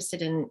was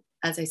interested in,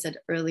 as I said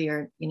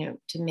earlier,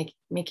 to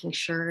making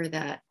sure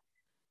that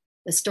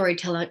the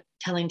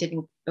storytelling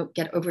didn't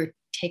get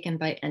overtaken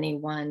by any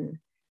one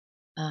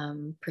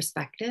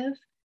perspective.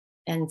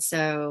 And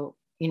so,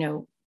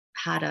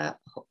 had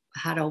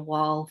a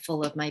wall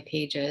full of my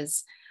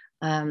pages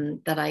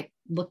that I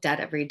looked at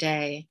every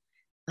day,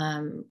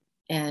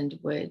 and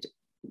would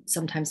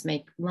sometimes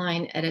make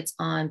line edits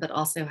on, but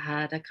also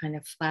had a kind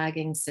of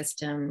flagging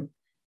system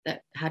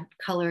that had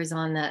colors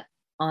on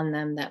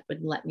them that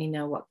would let me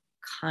know what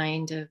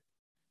kind of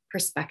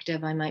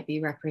perspective I might be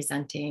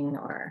representing,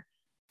 or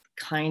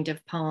kind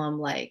of poem.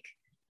 Like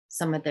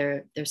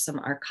there's some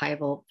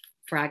archival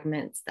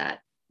fragments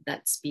that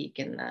speak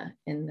in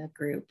the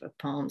group of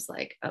poems,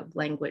 like a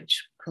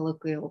language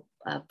colloquial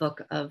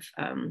book of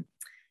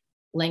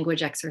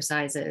language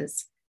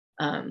exercises,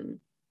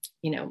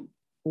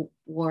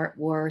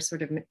 war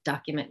sort of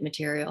document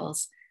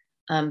materials.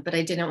 But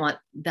I didn't want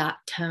that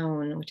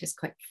tone, which is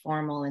quite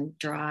formal and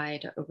dry,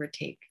 to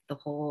overtake the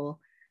whole.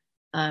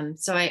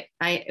 So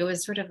it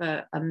was sort of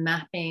a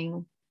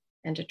mapping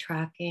and a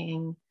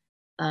tracking.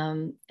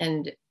 And,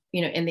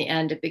 in the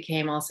end, it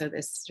became also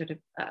this sort of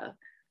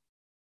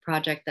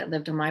project that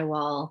lived on my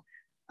wall,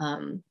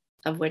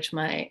 of which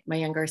my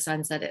younger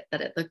son said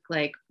that it looked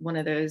like one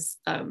of those,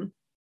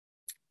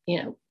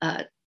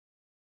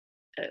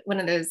 one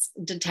of those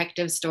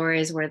detective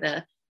stories where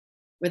the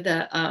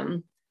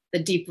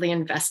deeply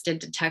invested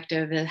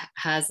detective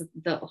has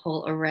the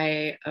whole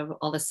array of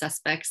all the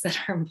suspects that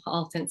are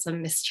involved in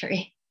some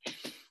mystery.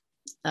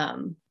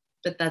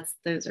 But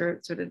those are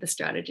sort of the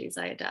strategies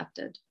I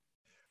adapted.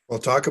 Well,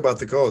 talk about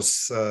the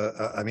ghosts.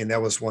 I mean,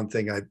 that was one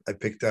thing I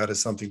picked out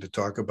as something to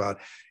talk about.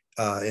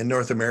 In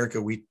North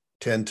America, we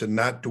tend to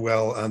not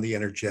dwell on the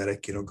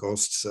energetic,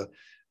 ghosts.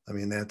 I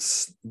mean,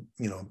 that's,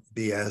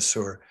 BS,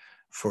 or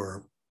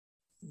for,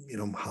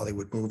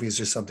 Hollywood movies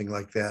or something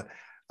like that.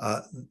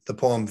 The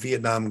poem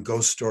Vietnam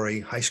Ghost Story,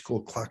 High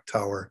School Clock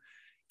Tower,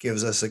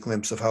 gives us a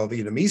glimpse of how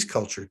Vietnamese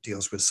culture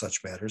deals with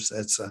such matters.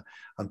 That's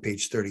on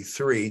page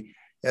 33,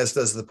 as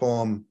does the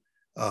poem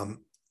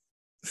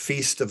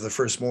Feast of the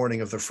First Morning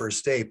of the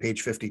First Day,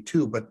 page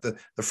 52. But the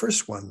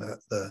first one,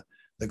 the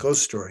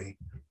ghost story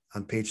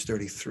on page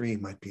 33,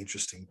 might be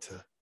interesting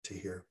to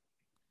hear.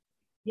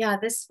 Yeah,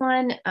 this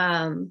one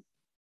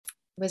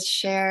was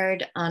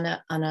shared on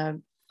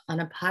a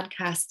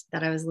podcast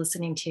that I was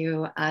listening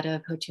to out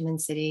of Ho Chi Minh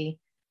City,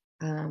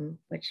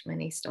 which my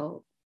niece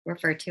stole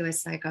refer to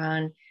as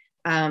Saigon.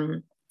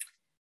 Um,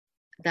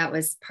 that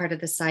was part of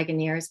the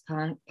Saigoneers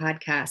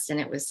podcast, and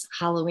it was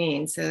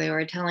Halloween. So they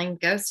were telling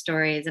ghost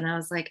stories, and I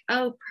was like,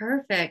 oh,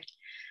 perfect.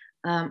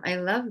 I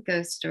love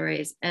ghost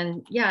stories.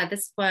 And yeah,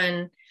 this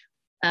one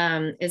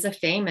is a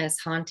famous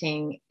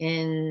haunting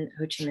in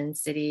Ho Chi Minh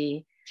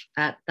City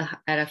at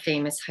a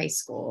famous high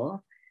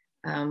school,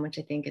 which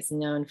I think is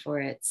known for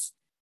its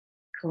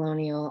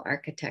colonial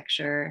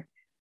architecture,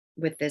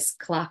 with this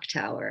clock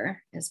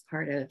tower as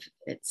part of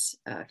its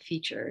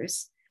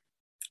features,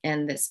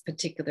 and this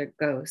particular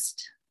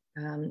ghost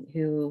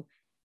who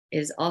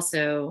is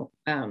also,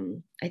 I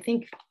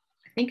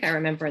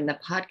remember in the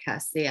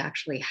podcast they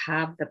actually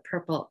have the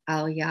purple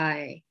Al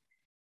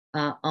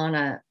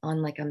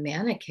on like a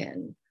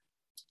mannequin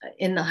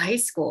in the high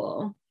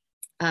school.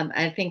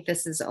 I think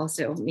this is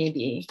also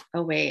maybe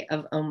a way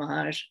of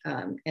homage,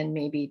 and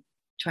maybe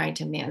trying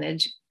to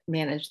manage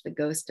the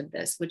ghost of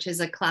this, which is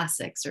a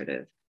classic sort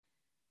of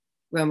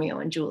Romeo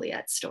and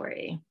Juliet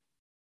story.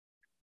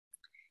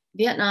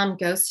 Vietnam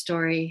ghost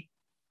story,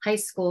 high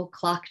school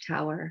clock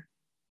tower.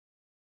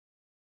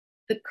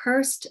 The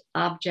cursed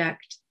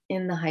object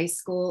in the high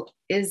school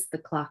is the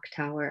clock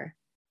tower.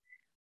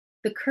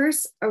 The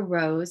curse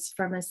arose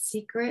from a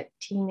secret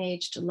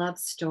teenaged love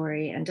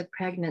story and a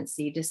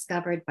pregnancy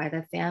discovered by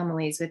the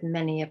families, with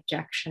many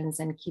objections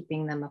and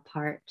keeping them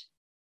apart.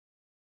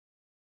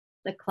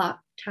 The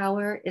clock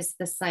tower is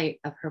the site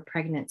of her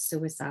pregnant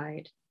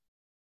suicide.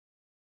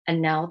 And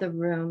now the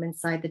room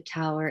inside the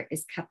tower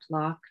is kept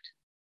locked.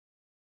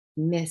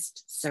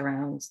 Mist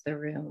surrounds the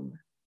room.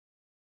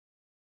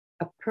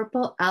 A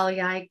purple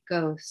Alii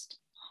ghost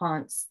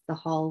haunts the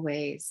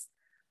hallways.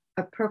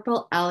 A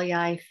purple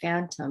Alii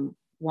phantom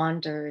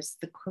wanders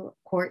the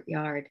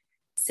courtyard,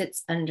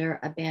 sits under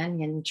a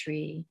banyan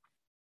tree.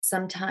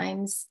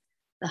 Sometimes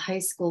the high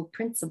school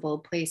principal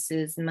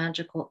places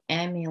magical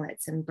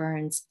amulets and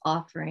burns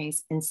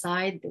offerings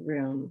inside the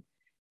room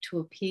to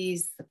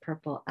appease the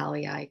purple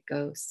Alii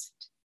ghost.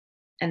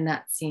 And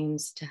that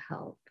seems to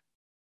help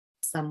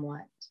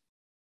somewhat.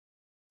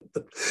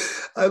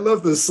 I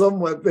love the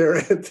somewhat there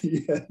at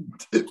the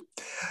end.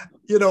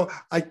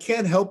 I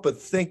can't help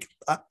but think,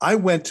 I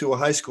went to a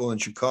high school in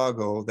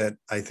Chicago that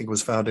I think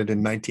was founded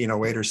in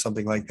 1908 or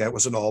something like that. It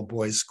was an all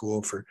boys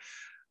school for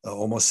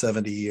almost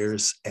 70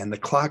 years. And the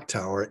clock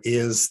tower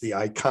is the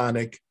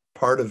iconic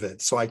part of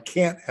it. So I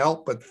can't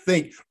help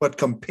but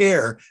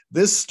compare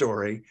this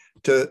story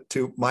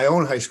to my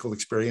own high school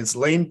experience,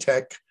 Lane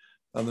Tech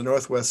on the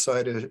northwest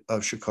side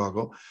of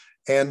Chicago,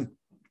 and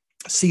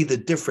see the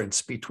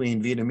difference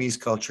between Vietnamese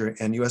culture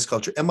and US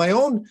culture and my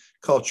own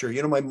culture.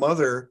 My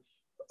mother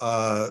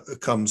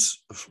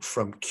comes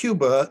from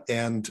Cuba,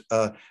 and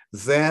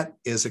that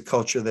is a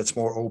culture that's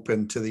more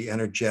open to the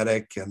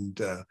energetic, and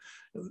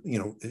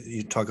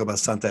you talk about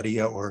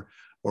Santeria or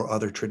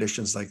other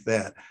traditions like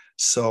that.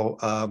 So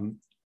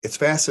it's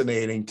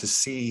fascinating to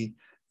see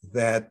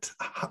that,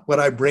 what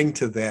I bring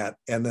to that.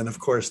 And then of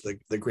course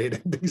the great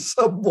ending,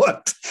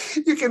 somewhat.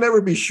 You can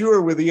never be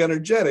sure with the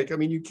energetic. I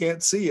mean, you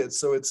can't see it.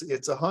 So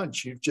it's a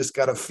hunch. You've just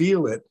got to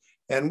feel it.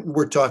 And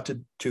we're taught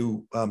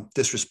to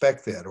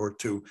disrespect that or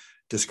to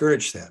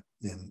discourage that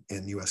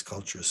in US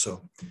culture.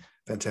 So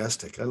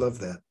fantastic. I love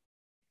that.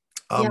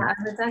 Yeah, I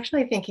was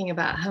actually thinking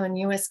about how in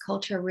US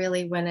culture,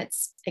 really, when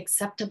it's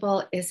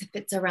acceptable is if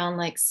it's around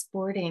like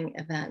sporting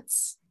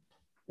events,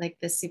 like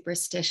the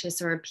superstitious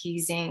or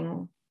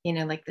appeasing,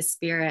 like the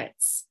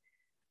spirits.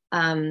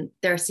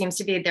 There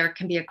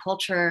can be a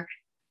culture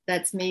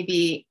that's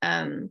maybe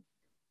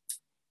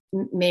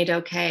made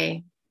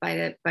okay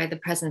by the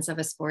presence of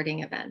a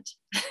sporting event.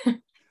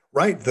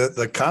 Right.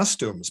 The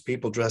costumes,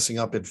 people dressing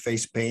up in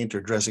face paint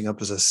or dressing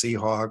up as a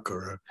Seahawk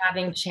or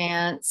having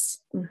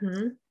chants.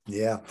 Mm-hmm.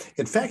 Yeah.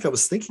 In fact, I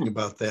was thinking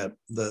about that,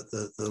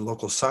 the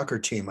local soccer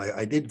team.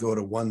 I did go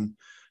to one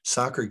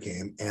soccer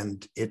game,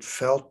 and it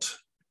felt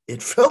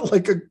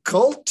like a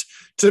cult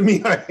to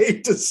me. I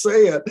hate to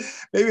say it.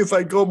 Maybe if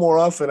I'd go more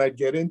often, I'd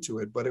get into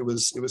it, but it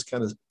was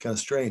kind of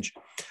strange.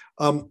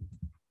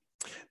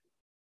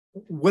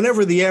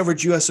 Whenever the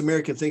average US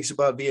American thinks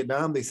about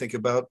Vietnam, they think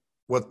about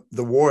what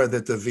the war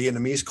that the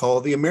Vietnamese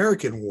call the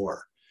American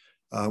War,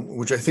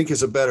 which I think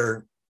is a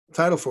better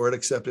title for it,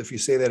 except if you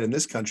say that in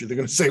this country, they're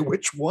going to say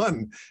which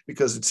one,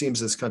 because it seems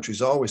this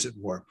country's always at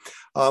war.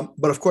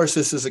 But of course,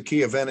 this is a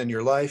key event in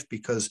your life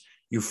because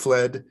you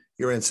fled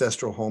your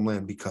ancestral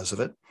homeland because of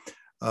it.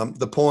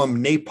 The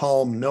poem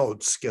Napalm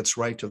Notes gets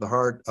right to the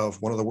heart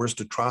of one of the worst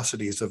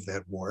atrocities of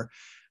that war.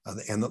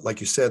 And like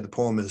you said, the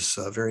poem is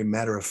very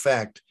matter of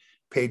fact,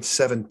 page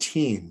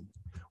 17.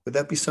 Would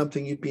that be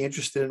something you'd be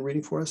interested in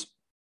reading for us?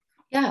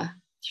 Yeah,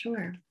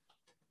 sure.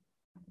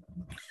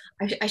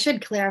 I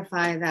should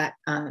clarify that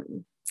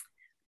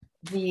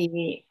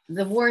the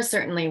war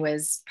certainly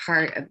was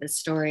part of the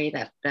story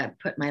that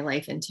put my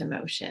life into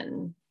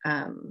motion,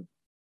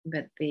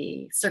 but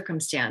the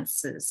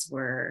circumstances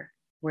were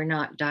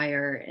not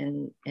dire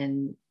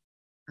in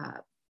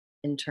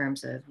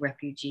terms of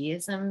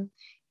refugeeism.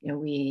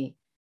 We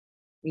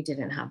we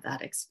didn't have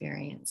that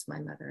experience. My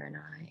mother and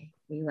I,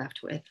 we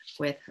left with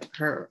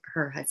her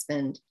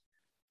husband,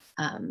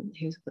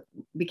 who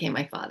became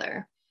my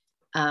father.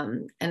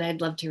 And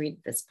I'd love to read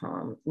this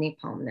poem,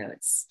 Napalm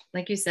Notes.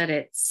 Like you said,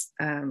 it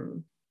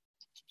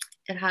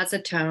has a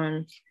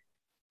tone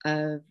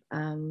of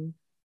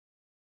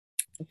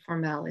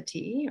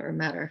formality or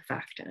matter of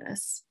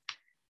factness.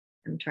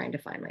 I'm trying to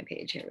find my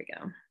page. Here we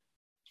go.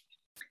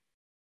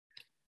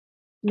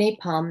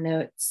 Napalm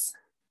Notes.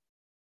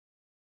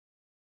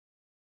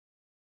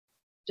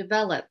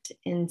 Developed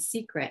in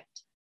secret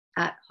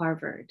at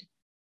Harvard,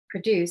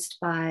 produced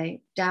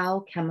by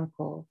Dow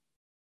Chemical,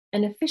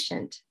 an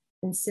efficient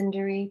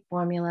incendiary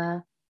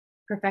formula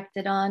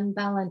perfected on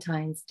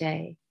Valentine's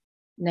Day,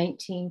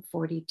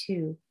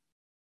 1942.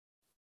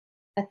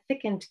 A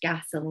thickened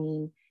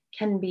gasoline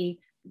can be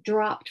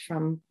dropped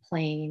from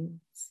planes,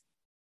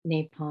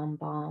 napalm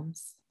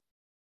bombs,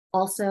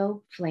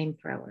 also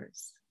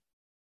flamethrowers.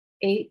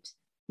 8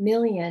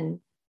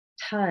 million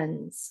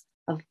tons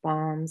of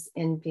bombs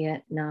in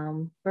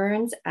Vietnam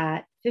burns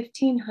at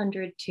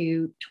 1,500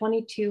 to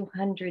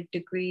 2,200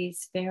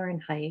 degrees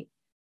Fahrenheit,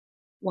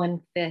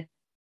 1/5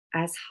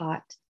 as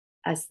hot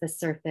as the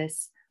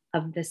surface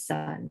of the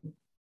sun.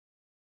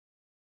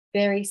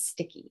 Very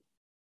sticky,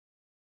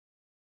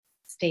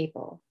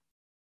 stable,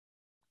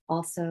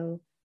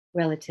 also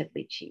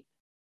relatively cheap.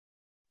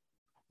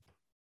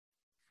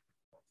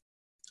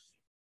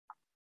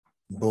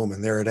 Boom,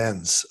 and there it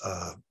ends.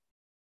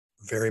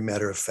 Very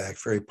matter of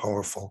fact, very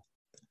powerful.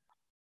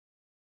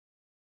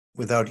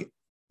 Without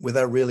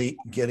really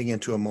getting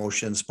into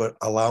emotions, but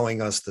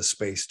allowing us the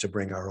space to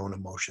bring our own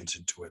emotions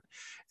into it,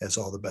 as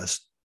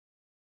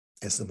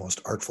the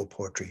most artful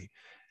poetry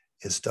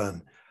is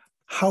done.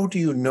 How do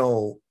you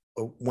know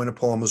when a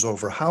poem is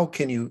over? How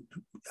can you?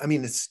 I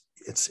mean,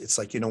 it's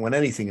like, when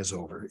anything is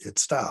over, it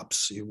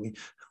stops. You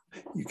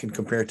can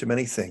compare it to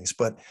many things,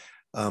 but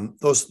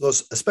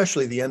those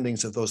especially the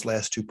endings of those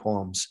last two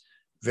poems,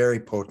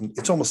 very potent.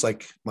 It's almost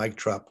like mic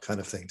drop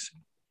kind of things.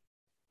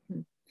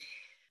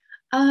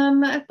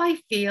 By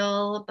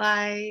feel,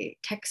 by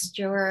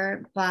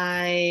texture,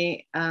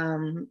 by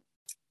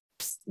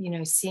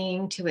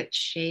seeing to its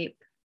shape.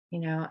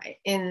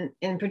 In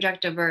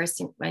projective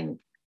verse, when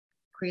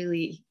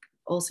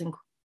Olson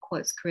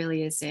quotes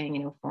Creeley as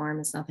saying, form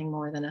is nothing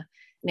more than an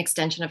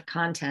extension of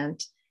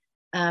content.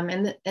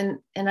 And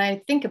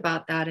I think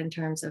about that in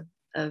terms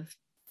of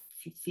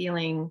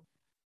feeling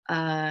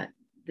the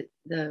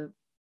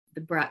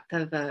breadth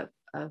of a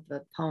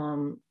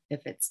poem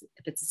if it's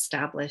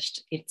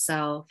established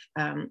itself.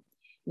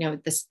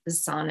 The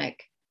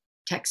sonic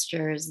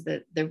textures,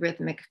 the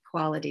rhythmic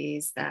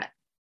qualities that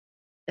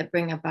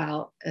bring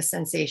about a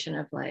sensation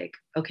of like,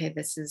 okay,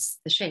 this is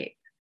the shape.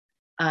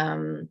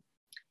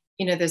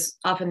 There's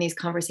often these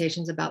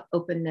conversations about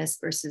openness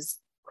versus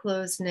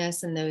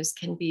closedness, and those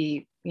can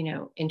be,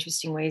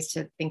 interesting ways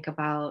to think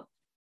about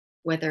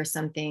whether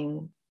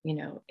something,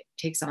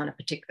 takes on a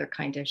particular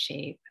kind of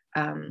shape.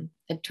 I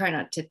try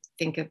not to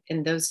think of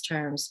in those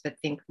terms, but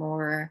think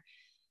more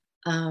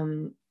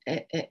in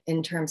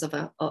terms of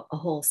a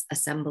whole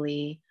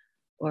assembly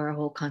or a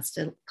whole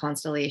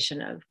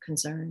constellation of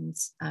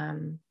concerns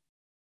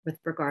with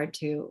regard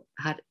to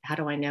how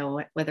do I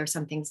know whether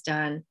something's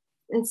done.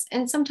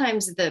 And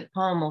sometimes the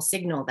poem will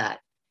signal that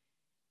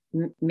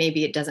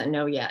maybe it doesn't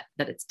know yet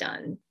that it's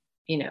done,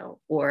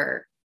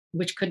 or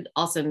which could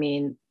also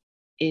mean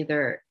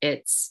either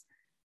it's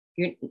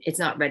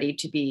not ready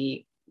to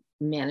be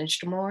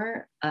managed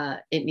more.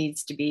 It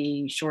needs to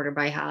be shorter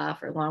by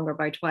half or longer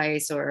by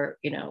twice, or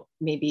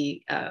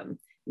maybe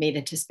made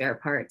into spare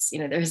parts.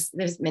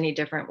 There's many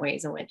different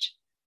ways in which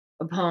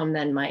a poem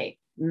then might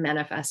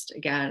manifest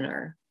again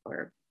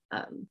or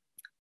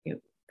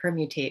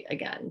permutate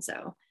again.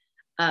 So,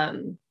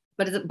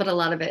 but a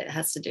lot of it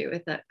has to do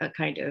with a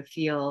kind of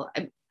feel.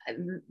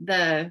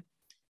 The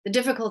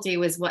difficulty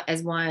was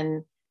as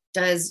one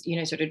does,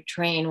 sort of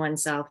train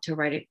oneself to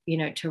write it,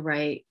 to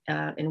write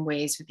in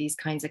ways with these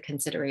kinds of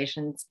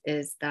considerations,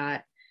 is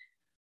that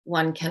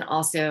one can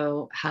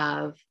also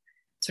have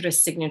sort of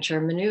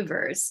signature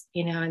maneuvers,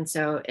 and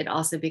so it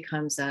also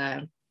becomes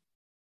a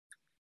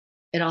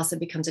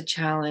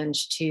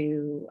challenge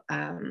to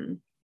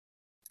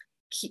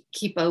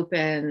keep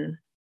open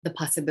the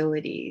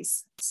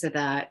possibilities, so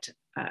that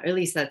or at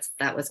least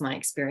that was my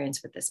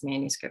experience with this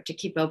manuscript, to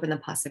keep open the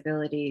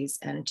possibilities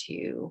and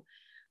to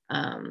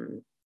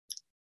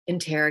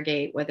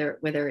interrogate whether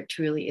it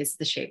truly is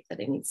the shape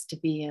that it needs to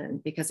be in,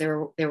 because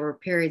there were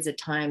periods at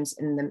times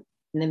in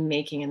the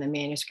making of the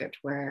manuscript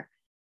where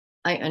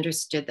I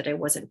understood that I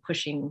wasn't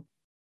pushing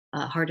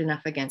hard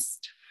enough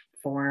against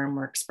form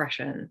or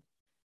expression,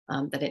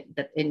 that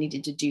it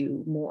needed to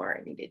do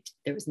more.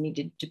 There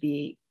needed to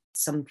be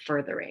some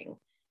furthering.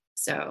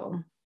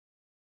 So,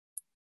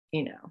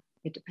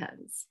 it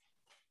depends.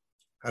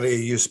 How do you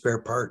use spare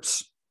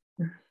parts?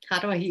 How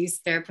do I use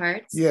spare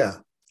parts? Yeah.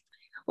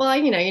 Well,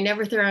 you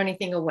never throw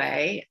anything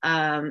away.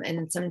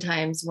 And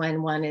sometimes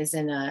when one is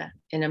in a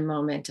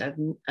moment of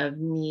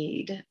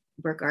need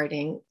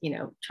regarding,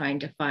 trying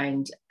to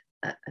find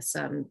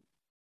some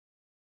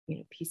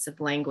piece of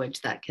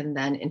language that can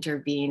then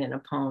intervene in a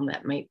poem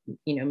that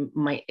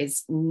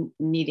is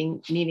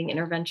needing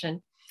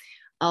intervention.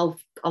 I'll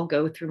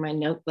go through my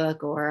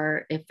notebook,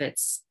 or if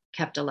it's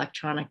kept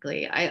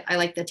electronically, I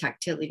like the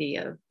tactility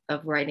of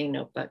writing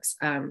notebooks.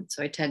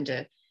 So I tend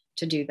to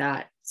do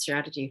that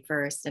strategy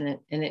first, and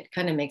it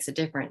kind of makes a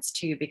difference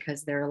too,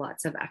 because there are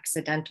lots of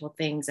accidental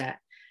things that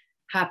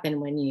happen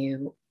when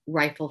you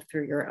rifle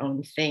through your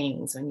own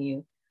things, when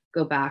you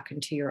go back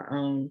into your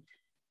own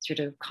sort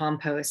of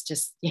compost,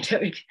 just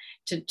to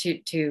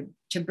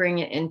bring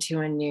it into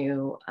a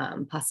new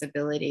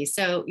possibility.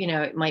 So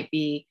it might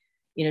be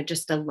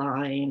just a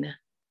line,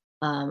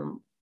 an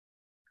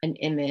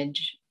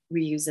image,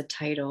 reuse a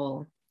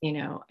title.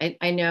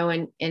 I know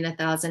in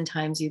 1,000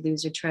 Times You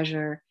Lose Your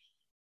Treasure,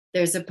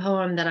 there's a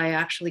poem that I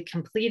actually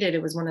completed.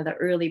 It was one of the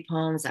early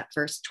poems, that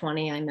first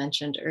 20 I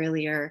mentioned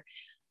earlier,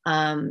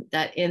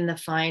 that in the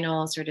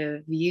final sort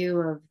of view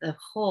of the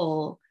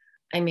whole,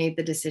 I made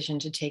the decision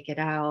to take it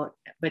out,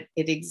 but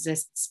it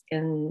exists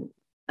in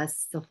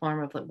the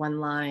form of one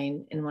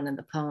line in one of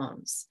the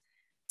poems.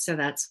 So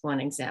that's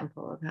one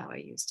example of how I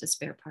used a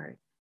spare part.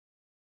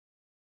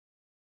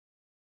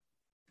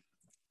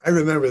 I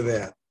remember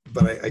that,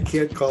 but I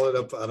can't call it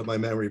up out of my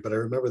memory, but I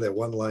remember that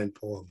one line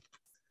poem.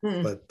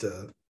 But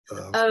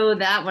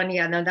that one,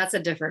 yeah, no, that's a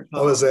different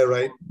poem. Oh, is that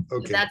right?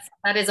 Okay.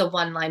 That is a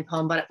one line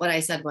poem, but what I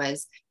said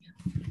was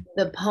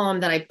the poem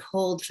that I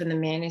pulled from the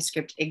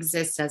manuscript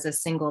exists as a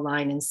single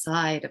line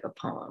inside of a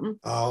poem.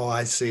 Oh,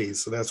 I see.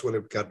 So that's what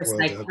it got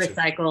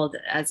recycled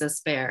as a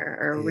spare,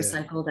 or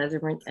recycled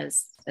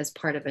as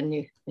part of a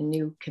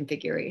new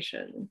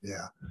configuration.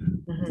 Yeah.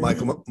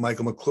 Mm-hmm.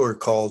 Michael McClure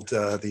called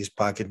these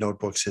pocket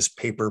notebooks his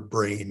paper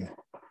brain.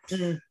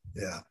 Mm-hmm.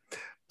 Yeah.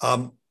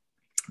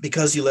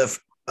 Because you left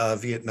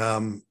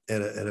Vietnam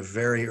at a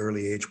very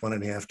early age,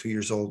 1.5, 2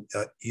 years old.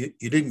 You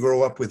didn't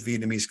grow up with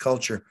Vietnamese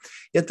culture,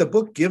 yet the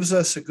book gives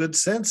us a good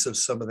sense of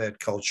some of that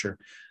culture.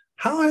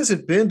 How has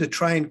it been to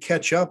try and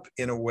catch up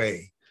in a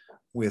way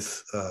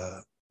with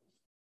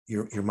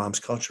your mom's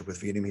culture, with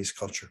Vietnamese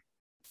culture?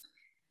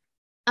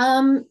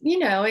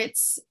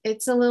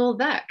 It's a little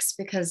vexed,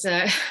 because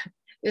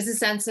there's a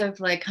sense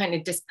of kind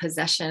of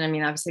dispossession. I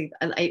mean, obviously,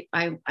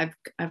 I've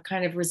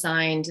kind of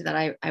resigned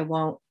that I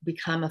won't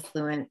become a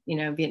fluent,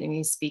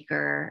 Vietnamese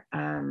speaker.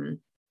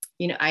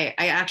 I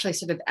actually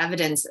sort of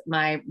evidence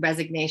my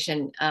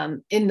resignation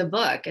in the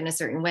book in a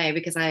certain way,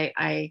 because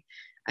I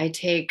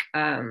take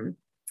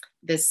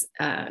this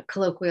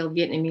colloquial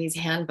Vietnamese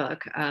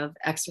handbook of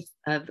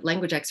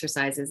language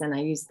exercises, and I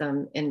use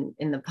them in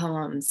the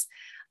poems.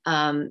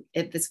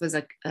 This was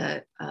a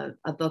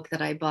book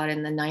that I bought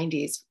in the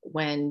 90s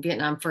when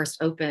Vietnam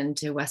first opened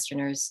to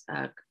Westerners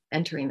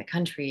entering the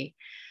country,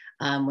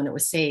 when it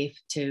was safe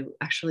to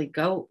actually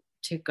go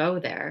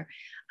there.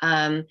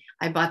 I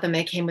bought them.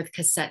 They came with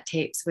cassette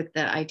tapes with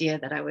the idea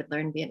that I would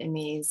learn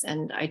Vietnamese,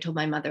 and I told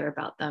my mother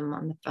about them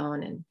on the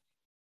phone,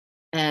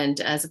 and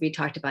as we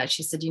talked about it,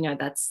 she said,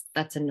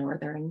 that's a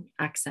northern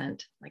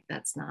accent.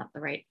 That's not the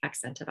right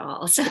accent at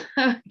all. So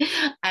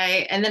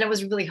and then it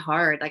was really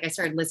hard. I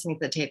started listening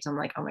to the tapes. I'm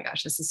like, oh my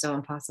gosh, this is so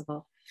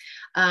impossible.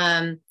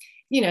 So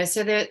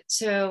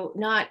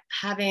not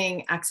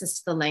having access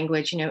to the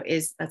language,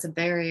 that's a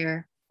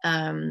barrier.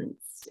 Having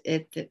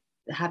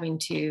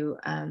to,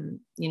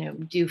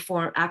 do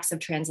acts of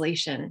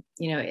translation,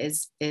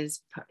 is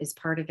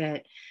part of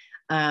it.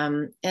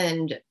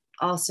 And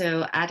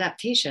also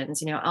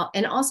adaptations,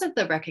 and also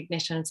the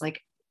recognitions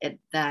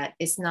that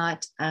it's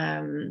not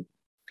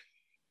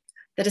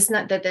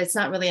it's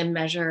not really a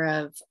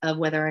measure of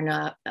whether or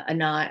not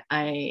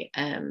I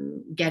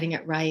am getting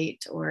it right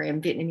or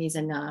am Vietnamese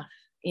enough.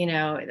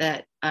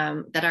 That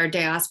our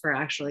diaspora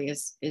actually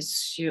is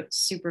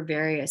super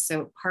various.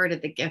 So part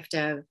of the gift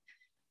of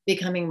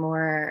becoming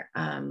more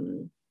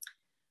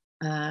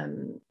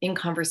in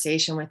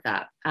conversation with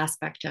that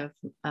aspect of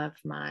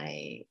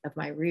my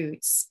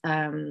roots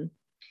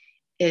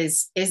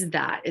is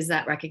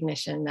that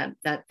recognition that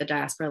the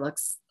diaspora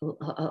looks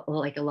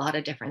like a lot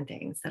of different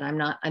things, that I'm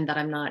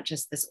not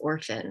just this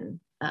orphan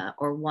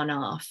or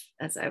one-off.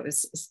 As I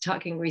was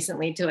talking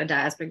recently to a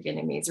diasporic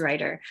Vietnamese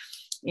writer,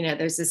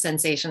 there's this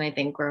sensation, I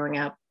think, growing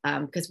up,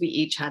 because we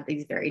each had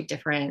these very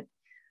different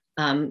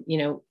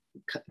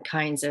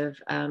kinds of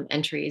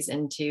entries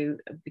into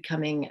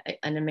becoming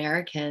an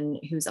American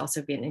who's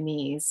also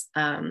Vietnamese,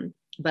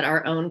 but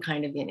our own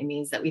kind of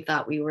Vietnamese, that we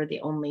thought we were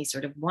the only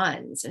sort of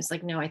ones. And it's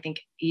no, I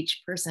think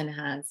each person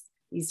has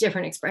these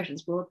different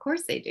expressions. Well, of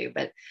course they do,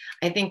 but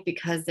I think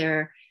because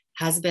there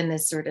has been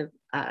this sort of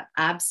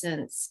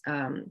absence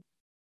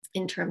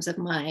in terms of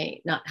my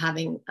not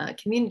having a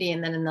community,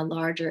 and then in the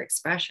larger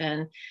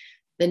expression,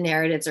 the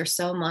narratives are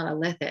so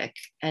monolithic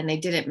and they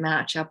didn't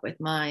match up with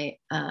my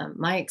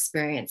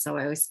experience. So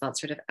I always felt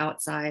sort of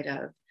outside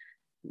of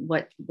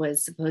what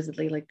was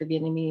supposedly the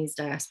Vietnamese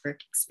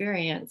diasporic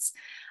experience.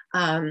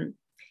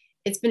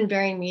 It's been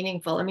very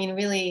meaningful. I mean,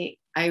 really,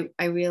 I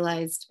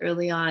realized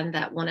early on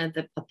that one of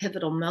a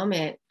pivotal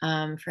moment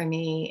for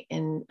me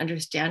in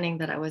understanding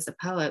that I was a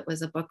poet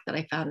was a book that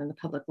I found in the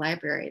public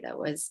library that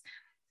was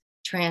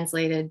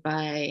translated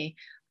by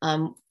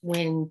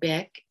Win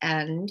Bick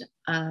and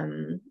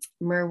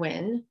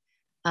Merwin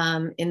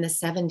in the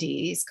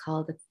 70s,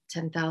 called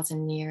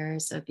 10,000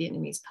 Years of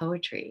Vietnamese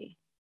Poetry.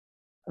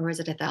 Or is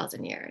it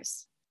 1,000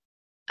 years?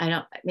 I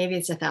don't, maybe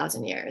it's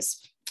 1,000 years.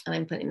 And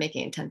I'm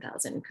making it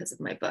 10,000 because of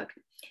my book.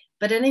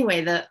 But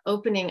anyway, the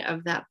opening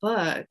of that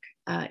book,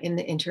 in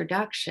the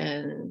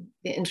introduction,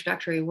 the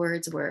introductory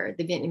words were,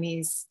 the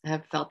Vietnamese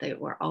have felt they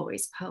were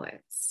always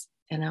poets.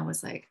 And I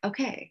was like,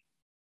 okay,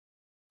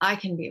 I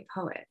can be a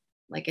poet.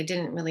 Like, I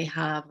didn't really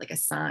have like a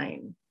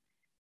sign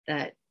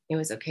that it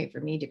was okay for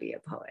me to be a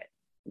poet,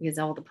 because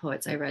all the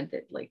poets I read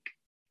that like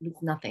was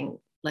nothing,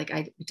 like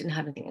I didn't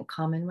have anything in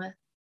common with.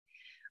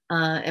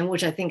 And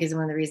which I think is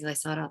one of the reasons I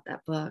sought out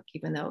that book,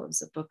 even though it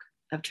was a book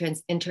of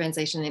in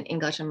translation in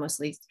English and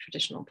mostly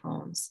traditional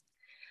poems.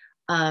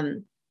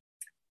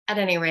 At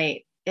any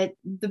rate,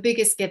 the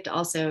biggest gift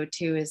also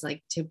too is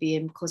like to be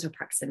in closer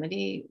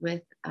proximity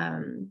with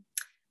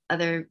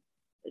other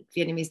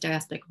Vietnamese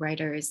diasporic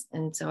writers.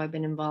 And so I've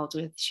been involved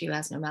with She Who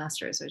Has No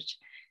Masters, which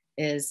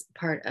is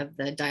part of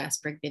the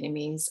Diasporic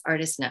Vietnamese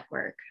Artist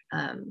Network.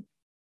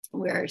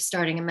 We're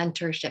starting a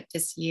mentorship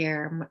this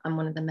year. I'm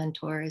one of the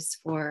mentors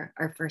for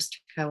our first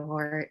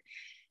cohort.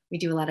 We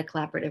do a lot of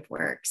collaborative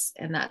works,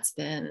 and that's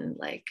been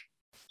like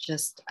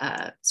just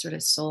a sort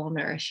of soul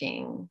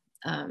nourishing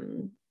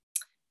kind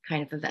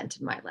of event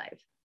in my life.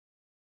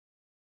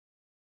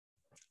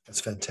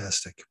 That's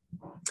fantastic.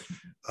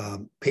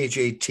 Page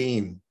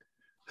 18,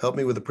 help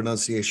me with the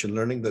pronunciation,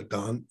 learning the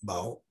Don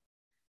Bao.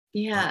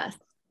 Yes.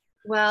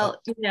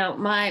 Well, you know,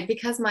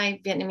 because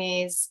my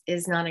Vietnamese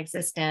is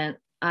non-existent,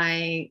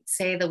 I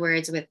say the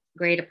words with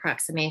great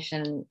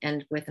approximation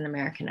and with an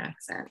American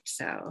accent.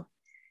 So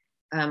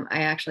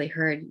I actually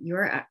heard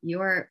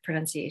your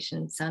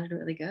pronunciation sounded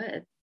really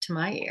good to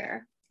my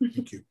ear.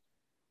 Thank you.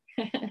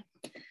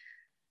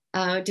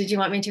 Did you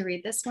want me to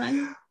read this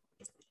one?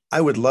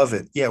 I would love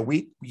it. Yeah,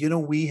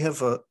 we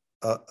have a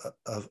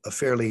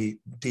fairly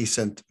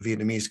decent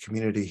Vietnamese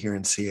community here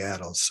in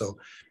Seattle. So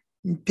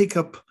pick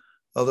up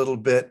a little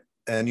bit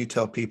and you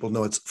tell people,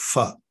 no, it's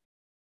pho.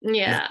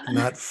 Yeah.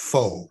 Not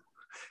faux.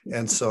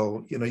 And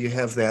so, you know, you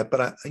have that, but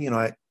I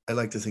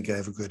like to think I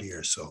have a good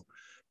ear. So,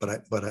 but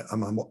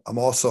I'm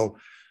also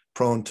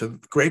prone to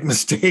great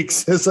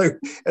mistakes as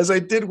I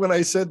did when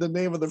I said the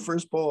name of the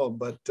first poem.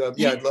 But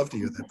yeah, I'd love to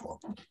hear that poem.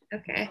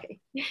 Okay,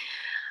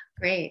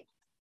 great.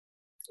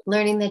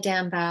 Learning the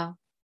Dam Bao.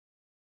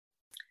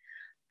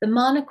 The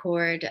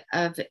monochord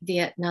of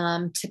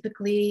Vietnam,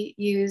 typically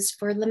used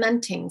for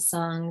lamenting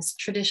songs,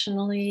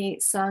 traditionally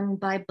sung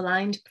by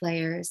blind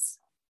players.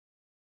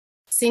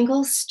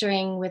 Single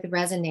string with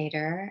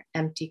resonator,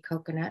 empty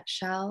coconut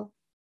shell,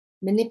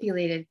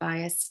 manipulated by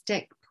a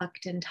stick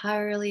plucked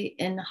entirely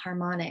in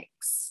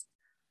harmonics,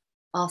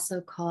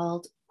 also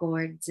called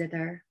gourd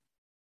zither.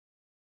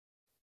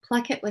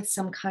 Pluck it with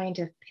some kind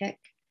of pick.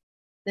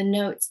 The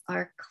notes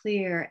are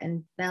clear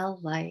and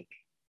bell-like,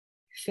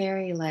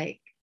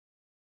 fairy-like,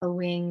 a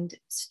winged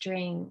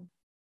string.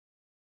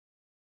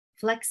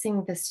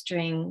 Flexing the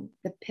string,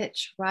 the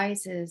pitch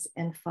rises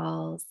and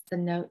falls, the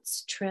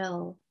notes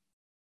trill.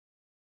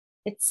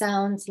 It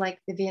sounds like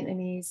the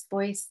Vietnamese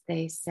voice,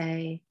 they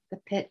say,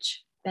 the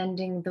pitch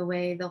bending the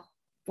way the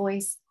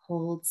voice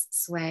holds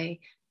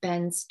sway,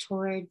 bends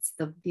towards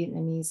the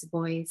Vietnamese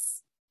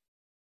voice.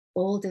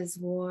 Old as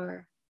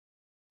war,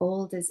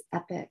 old as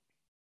epic,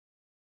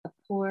 a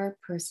poor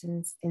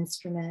person's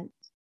instrument.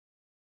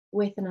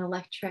 With an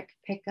electric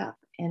pickup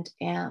and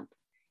amp,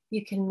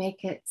 you can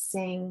make it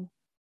sing,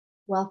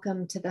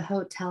 "Welcome to the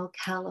Hotel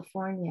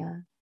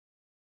California."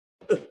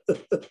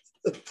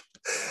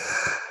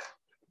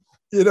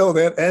 You know,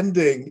 that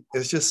ending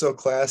is just so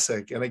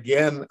classic. And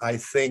again, I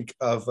think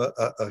of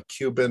a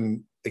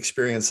Cuban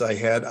experience I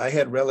had. I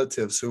had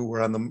relatives who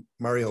were on the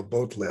Mario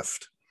boat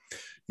lift,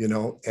 you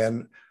know,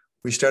 and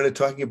we started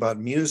talking about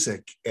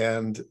music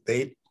and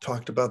they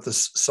talked about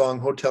this song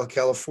Hotel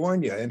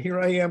California. And here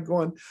I am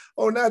going,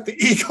 oh, not the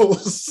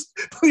Eagles,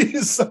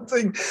 please,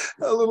 something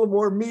a little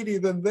more meaty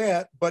than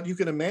that. But you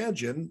can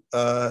imagine,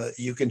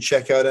 you can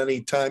check out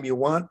any time you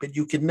want, but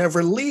you can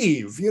never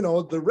leave, you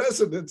know, the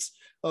residence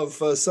of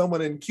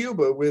someone in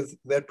Cuba with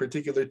that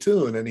particular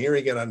tune and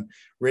hearing it on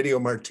Radio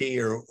Marti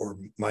or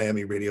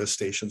Miami radio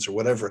stations or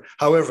whatever,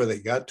 however they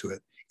got to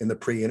it in the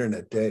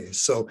pre-internet days.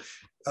 So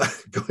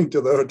going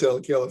to the Hotel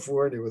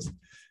California was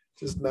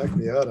just knocked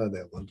me out on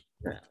that one.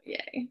 Oh,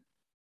 yay.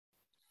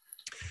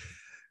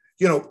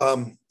 You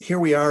know, here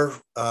we are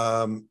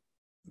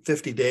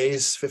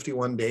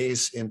 51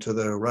 days into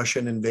the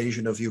Russian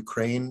invasion of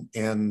Ukraine.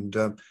 And,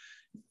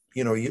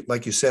 you know,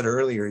 like you said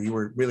earlier, you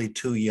were really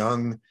too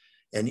young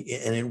and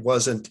it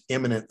wasn't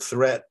imminent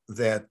threat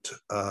that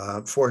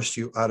forced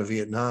you out of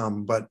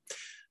Vietnam. But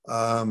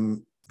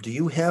do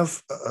you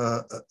have,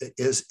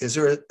 is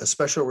there a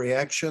special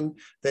reaction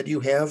that you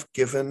have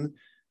given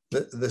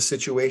the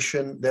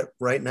situation that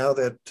right now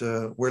that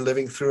we're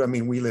living through? I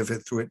mean, we live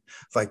through it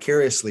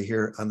vicariously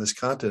here on this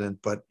continent,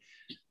 but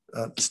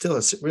still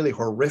it's really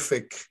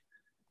horrific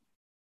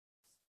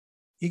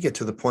you get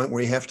to the point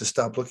where you have to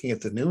stop looking at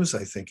the news,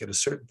 I think, at a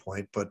certain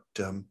point. But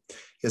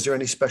is there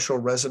any special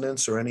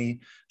resonance or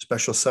any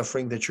special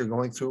suffering that you're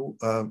going through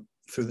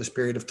this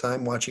period of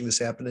time watching this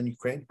happen in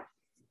Ukraine?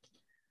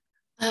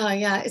 Oh,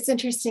 yeah. It's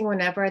interesting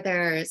whenever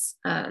there's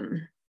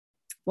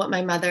what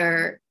my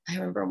mother, I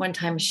remember one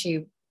time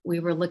we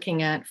were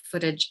looking at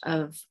footage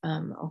of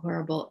a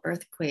horrible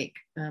earthquake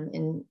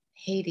in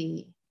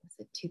Haiti, was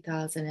it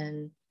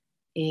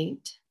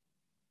 2008?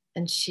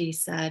 And she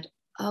said,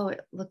 "Oh,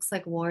 it looks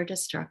like war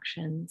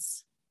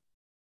destructions."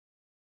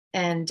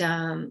 And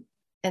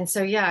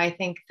so, yeah, I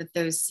think that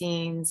those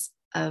scenes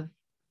of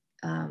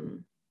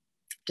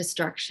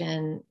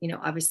destruction,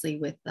 obviously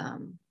with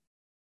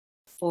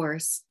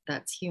force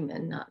that's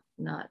human,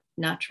 not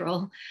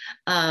natural,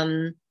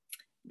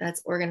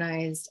 that's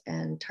organized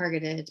and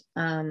targeted,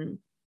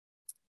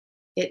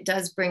 it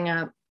does bring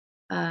up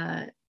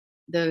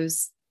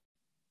those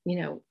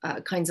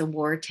kinds of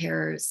war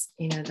terrors,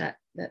 that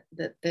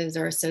those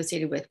are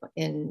associated with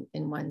in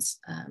one's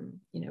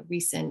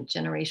recent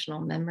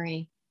generational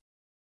memory.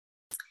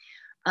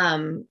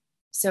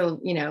 So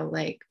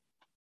like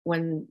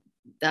when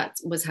that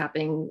was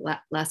happening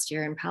last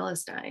year in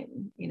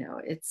Palestine,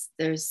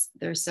 there's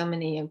so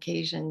many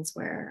occasions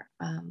where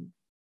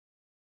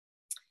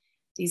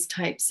these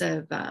types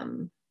of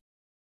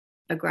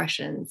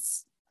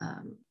aggressions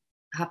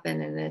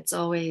happen, and it's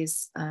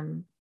always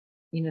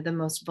the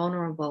most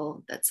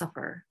vulnerable that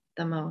suffer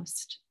the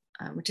most,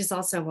 which is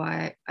also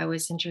why I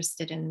was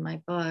interested in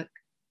my book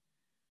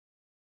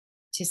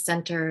to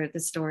center the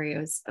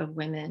stories of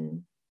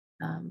women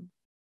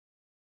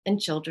and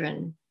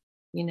children.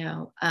 In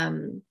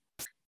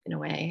a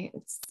way,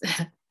 it's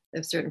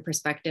a certain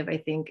perspective, I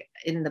think,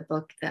 in the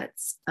book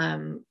that's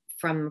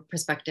from a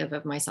perspective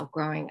of myself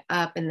growing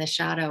up in the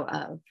shadow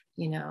of,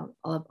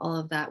 all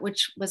of that,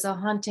 which was a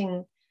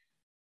haunting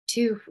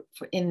too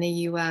in the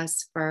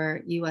US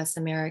for US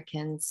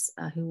Americans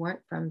who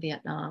weren't from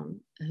Vietnam,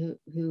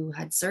 who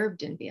had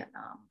served in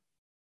Vietnam,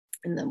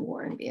 in the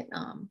war in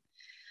Vietnam.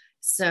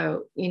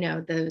 So,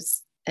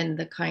 those and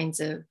the kinds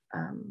of,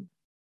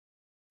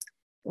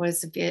 what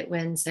does Viet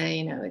Minh say,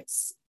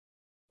 it's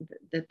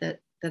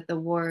that the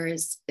war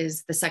is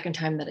the second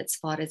time that it's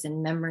fought is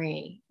in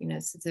memory,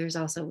 so there's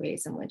also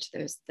ways in which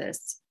there's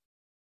this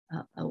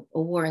a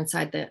war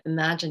inside the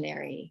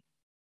imaginary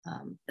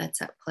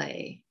that's at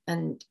play.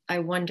 And I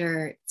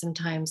wonder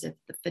sometimes if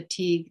the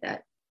fatigue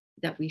that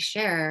we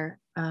share,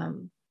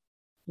 when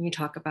you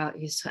talk about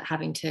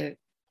having to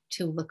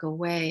look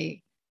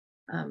away,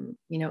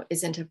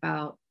 isn't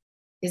about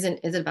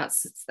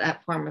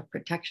that form of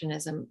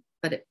protectionism,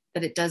 but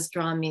it does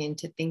draw me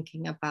into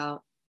thinking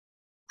about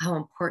how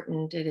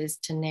important it is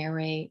to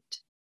narrate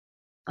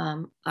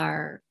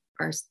our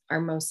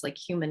most like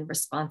human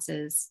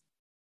responses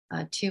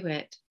to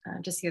it.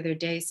 Just the other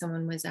day,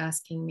 someone was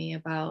asking me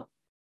about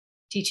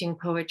teaching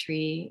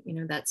poetry.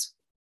 That's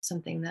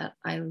something that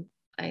I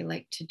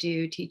like to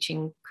do,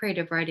 teaching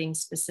creative writing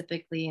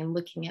specifically and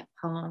looking at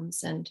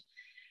poems. And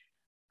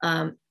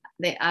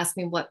they asked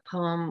me what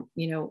poem,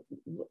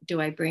 do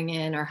I bring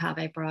in or have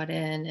I brought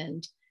in?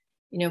 And,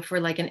 for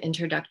like an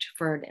introduction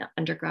for an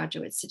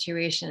undergraduate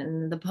situation.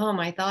 And the poem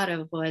I thought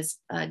of was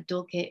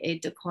Dulce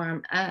et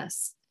Decorum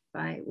Est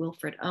by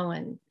Wilfred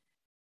Owen.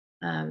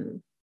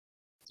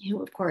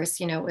 Who, of course,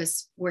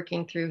 was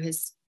working through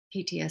his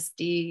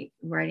PTSD,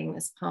 writing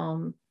this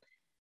poem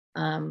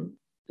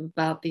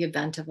about the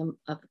event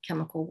of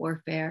chemical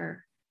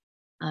warfare,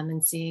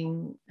 and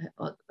seeing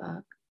a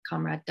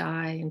comrade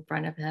die in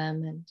front of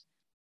him.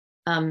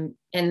 And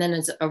then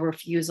as a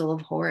refusal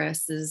of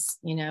Horace is,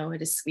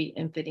 it is sweet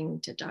and fitting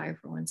to die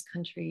for one's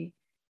country.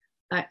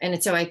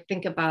 And so I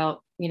think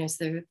about,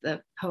 so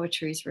the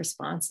poetry's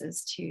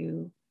responses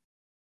to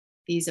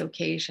these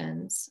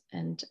occasions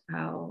and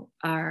how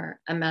our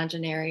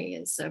imaginary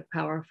is a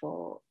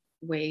powerful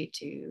way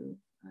to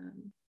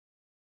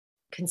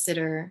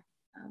consider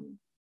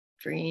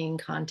freeing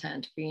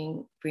content,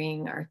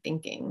 freeing our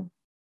thinking.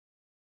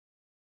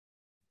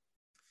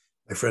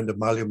 My friend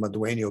Amalio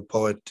Madueño,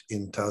 poet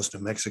in Taos, New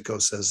Mexico,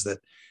 says that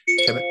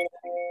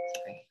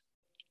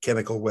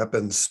chemical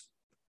weapons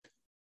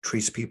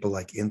treats people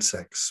like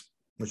insects,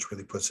 which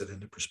really puts it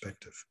into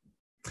perspective.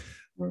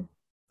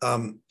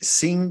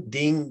 Sing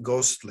Ding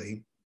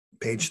Ghostly,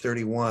 page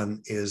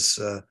 31, is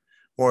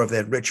more of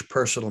that rich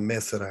personal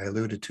myth that I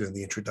alluded to in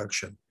the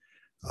introduction.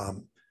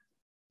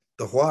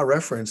 The Hua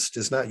referenced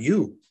is not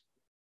you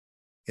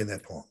in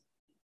that poem.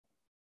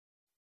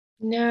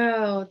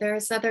 No,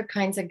 there's other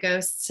kinds of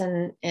ghosts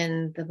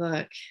in the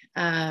book,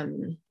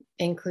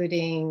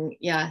 including,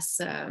 yes,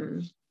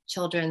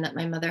 children that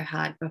my mother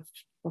had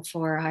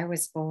before I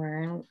was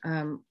born.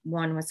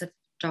 One was a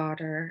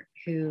daughter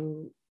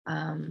who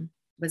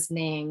was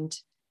named,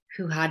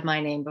 who had my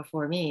name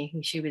before me,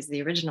 she was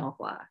the original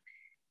Hua.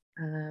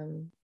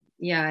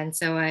 Yeah, and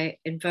so I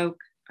invoke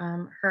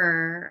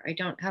her. I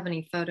don't have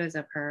any photos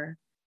of her,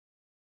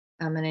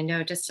 and I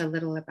know just a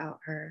little about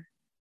her.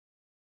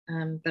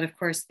 But of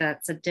course,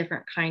 that's a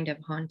different kind of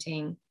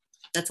haunting.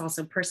 That's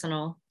also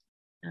personal,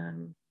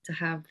 to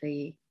have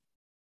the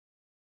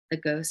the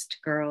ghost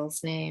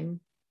girl's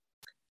name.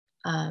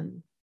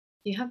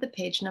 Do you have the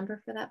page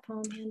number for that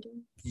poem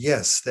handy?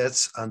 Yes,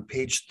 that's on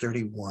page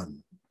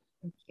 31.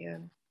 Thank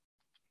you.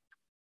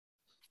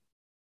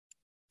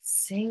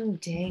 Sing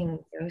ding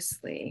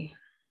ghostly.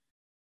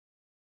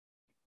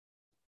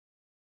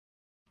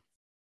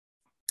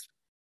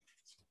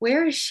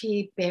 Where is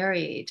she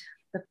buried?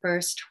 The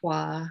first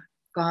Hua,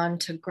 gone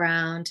to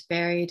ground,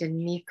 buried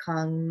in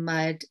Mekong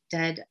mud,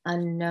 dead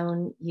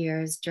unknown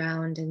years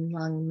drowned in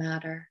lung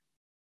matter.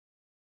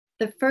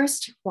 The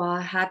first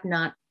Hua had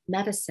not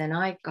medicine.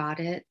 I got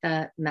it,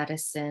 the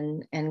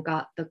medicine, and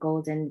got the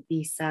golden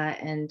visa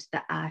and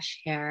the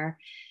ash hair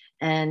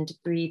and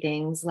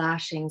breathings,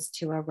 lashings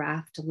to a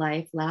raft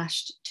life,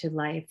 lashed to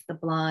life, the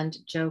blonde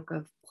joke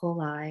of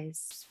pull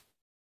eyes.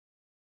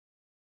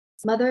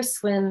 Mother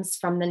swims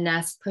from the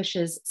nest,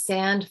 pushes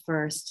sand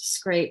first,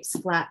 scrapes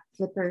flat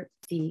flipper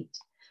feet.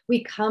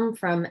 We come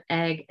from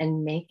egg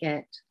and make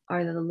it,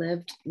 are the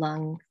lived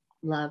lung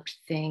loved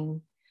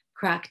thing.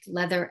 Cracked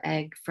leather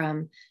egg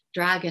from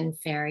dragon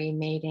fairy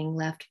mating,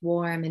 left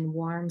warm in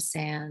warm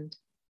sand.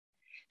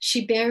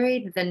 She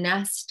buried the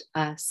nest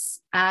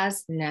us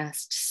as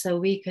nest, so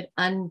we could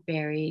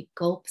unbury,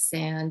 gulp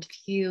sand,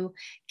 few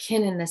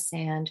kin in the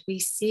sand. We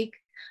seek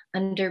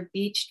under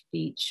beached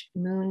beach,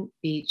 moon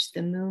beach,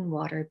 the moon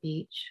water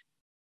beach.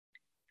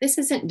 This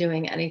isn't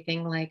doing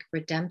anything like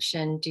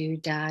redemption,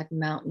 doodad,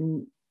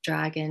 mountain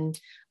dragon,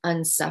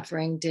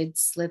 unsuffering, did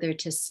slither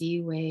to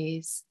sea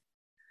ways.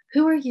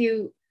 Who are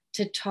you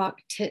to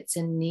talk tits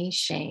and knee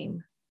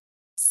shame?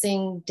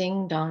 Sing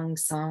ding dong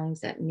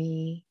songs at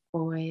me,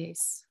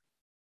 boys.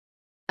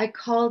 I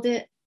called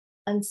it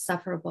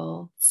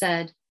unsufferable,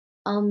 said,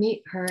 I'll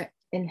meet her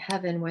in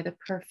heaven where the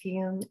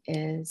perfume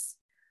is.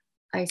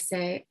 I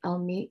say, I'll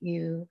meet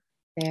you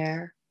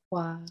there,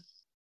 Hua.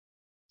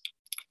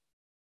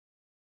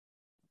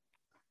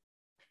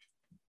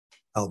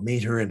 I'll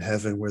meet her in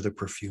heaven where the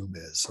perfume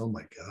is. Oh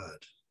my God.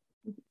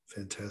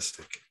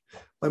 Fantastic.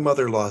 My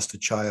mother lost a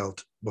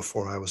child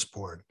before I was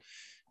born.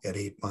 At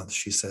 8 months,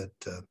 she said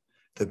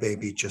the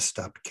baby just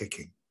stopped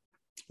kicking.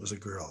 It was a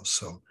girl.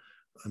 So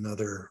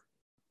another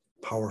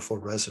powerful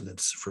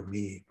resonance for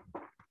me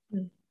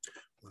when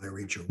I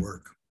read your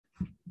work.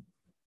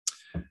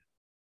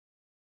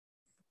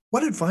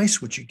 What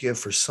advice would you give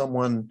for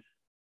someone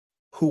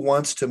who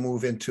wants to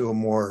move into a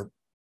more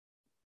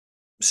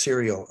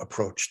serial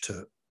approach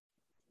to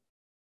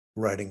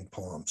writing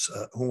poems,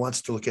 who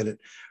wants to look at it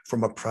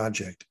from a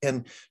project?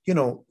 And, you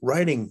know,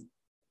 writing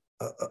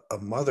a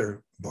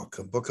mother book,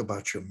 a book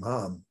about your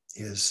mom,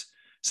 is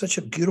such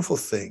a beautiful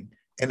thing.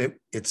 And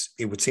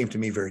it would seem to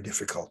me very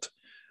difficult.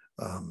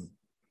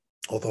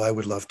 Although I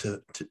would love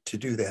to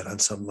do that on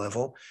some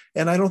level.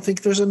 And I don't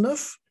think there's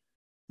enough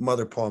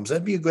mother poems.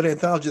 That'd be a good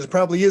anthology. There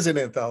probably is an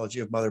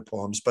anthology of mother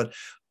poems, but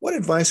what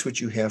advice would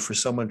you have for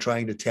someone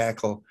trying to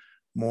tackle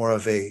more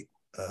of a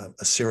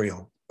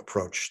serial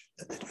approach,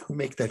 who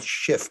make that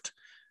shift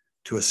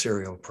to a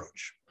serial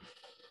approach?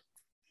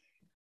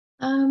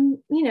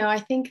 You know, I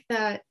think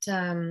that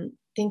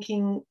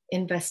thinking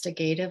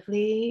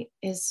investigatively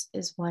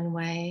is one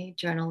way,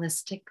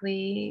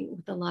 journalistically,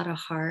 with a lot of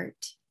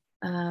heart.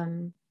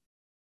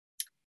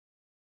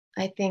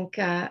 I think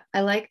I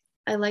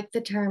like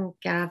the term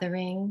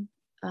gathering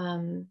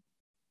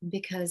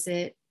because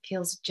it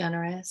feels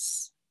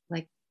generous.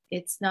 Like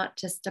it's not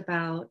just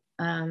about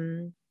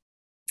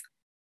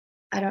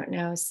I don't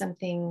know,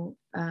 something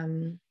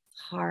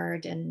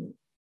hard and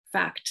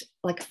fact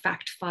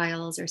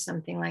files or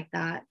something like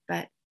that.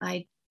 But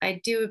I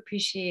do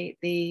appreciate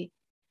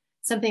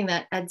something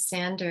that Ed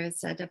Sanders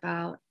said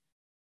about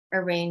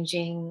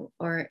arranging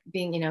or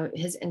being, you know,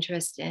 his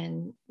interest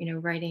in, you know,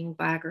 writing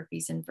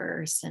biographies in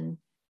verse and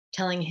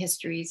telling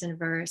histories in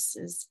verse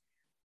is,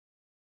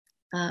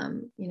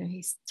 you know,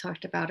 he's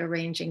talked about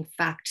arranging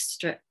fact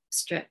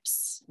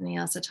strips. And he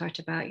also talked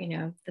about, you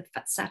know, the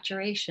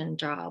saturation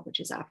job, which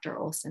is after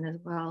Olson as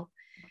well.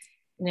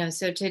 You know,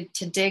 so to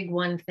dig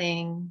one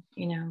thing,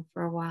 you know,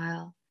 for a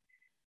while.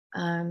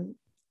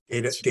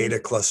 Data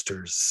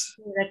clusters.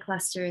 Data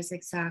clusters,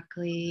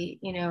 exactly.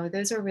 You know,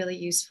 those are really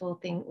useful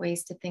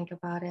ways to think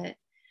about it.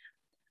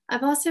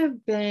 I've also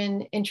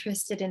been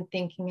interested in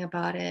thinking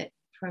about it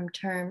from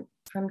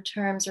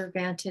terms or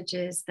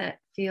vantages that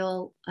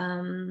feel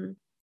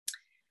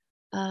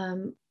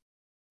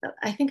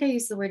I think I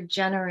used the word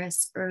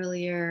generous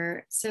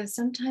earlier. So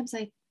sometimes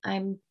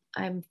I'm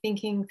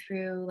thinking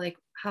through, like,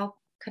 how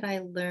could I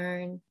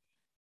learn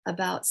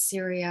about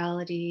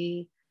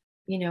seriality,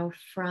 you know,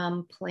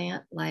 from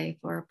plant life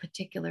or a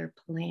particular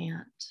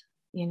plant,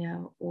 you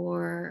know,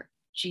 or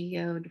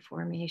geode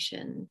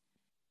formation.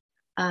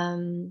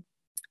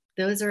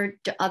 Those are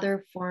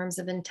other forms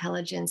of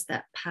intelligence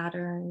that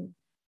pattern,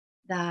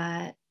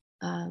 that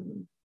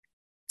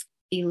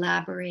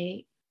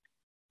elaborate,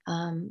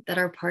 that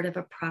are part of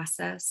a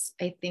process.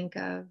 I think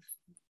of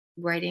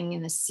writing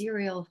in a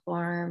serial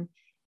form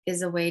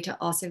is a way to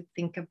also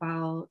think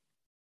about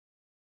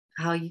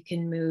how you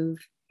can move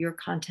your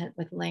content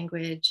with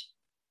language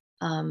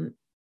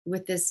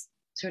with this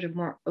sort of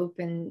more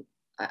open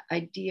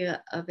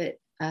idea of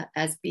it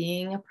as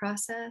being a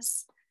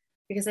process,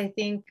 because I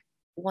think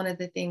one of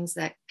the things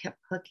that kept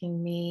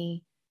hooking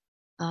me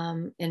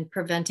and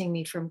preventing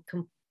me from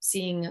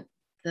seeing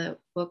the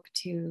book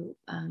to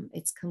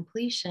its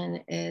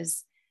completion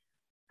is,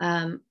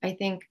 I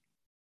think,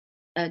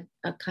 a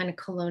kind of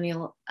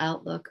colonial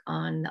outlook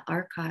on the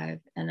archive,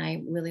 and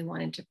I really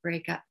wanted to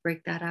break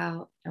that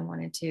out. I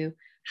wanted to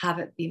have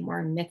it be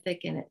more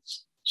mythic in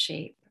its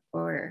shape,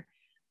 or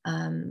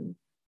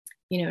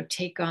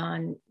take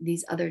on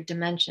these other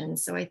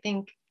dimensions. So I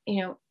think,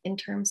 in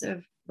terms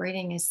of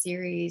writing a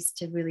series,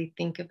 to really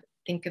think of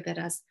it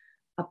as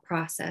a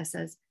process,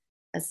 as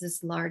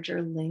this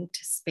larger linked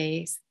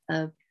space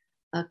of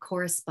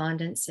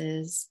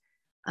correspondences.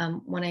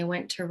 When I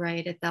went to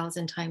write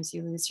 1,000 Times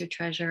You Lose Your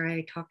Treasure,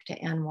 I talked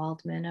to Anne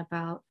Waldman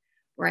about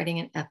writing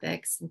an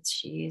epic, since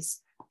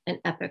she's an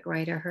epic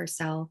writer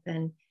herself.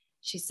 And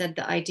she said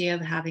the idea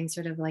of having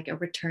sort of like a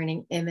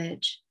returning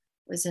image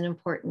was an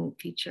important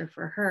feature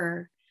for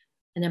her,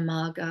 an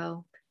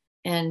imago.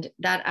 And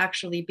that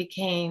actually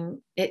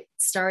it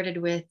started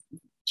with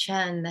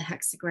Chen, the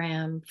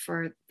hexagram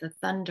for the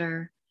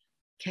thunder,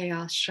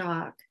 chaos,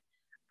 shock.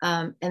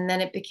 And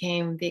then it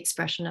became the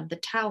expression of the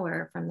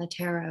tower from the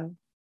tarot,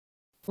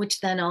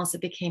 which then also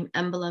became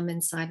emblem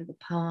inside of the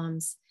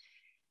poems.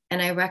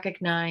 And I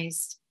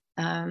recognized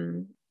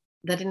that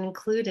it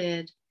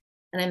included,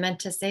 and I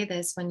meant to say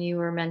this when you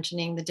were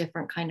mentioning the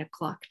different kind of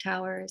clock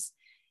towers,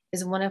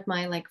 is one of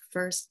my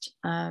first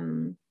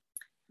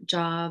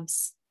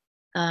jobs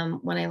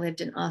when I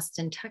lived in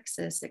Austin,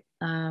 Texas.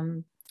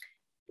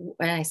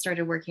 When I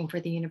started working for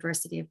the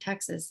University of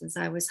Texas, is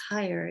I was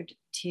hired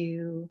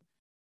to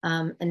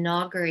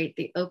inaugurate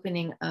the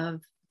opening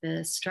of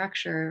the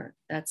structure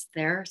that's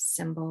their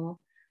symbol,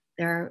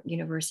 their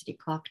university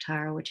clock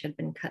tower, which had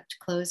been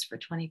closed for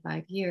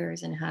 25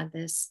 years and had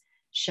this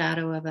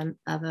shadow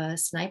of a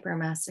sniper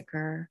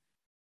massacre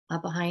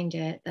behind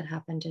it that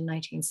happened in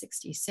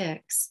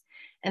 1966.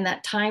 And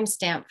that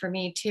timestamp for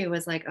me too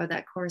was like, oh,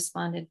 that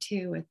corresponded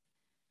too with,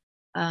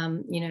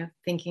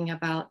 thinking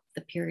about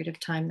the period of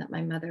time that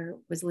my mother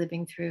was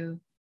living through.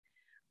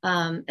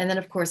 And then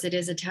of course it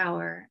is a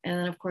tower. And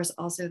then of course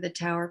also the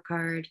tower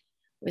card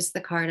was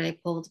the card I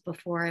pulled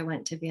before I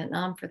went to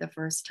Vietnam for the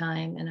first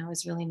time. And I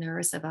was really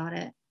nervous about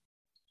it.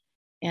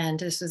 And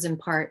this was in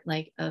part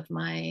of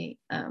my,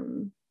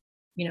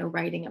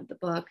 writing of the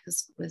book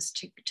was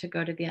to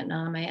go to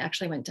Vietnam. I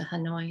actually went to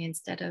Hanoi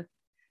instead of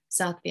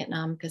South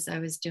Vietnam, because I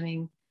was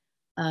doing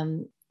a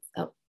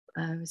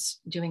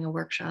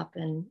workshop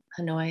in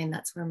Hanoi, and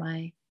that's where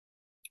my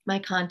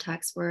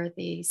contacts were,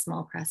 the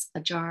small press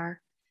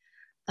Ajar,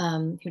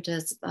 who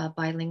does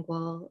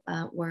bilingual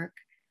work,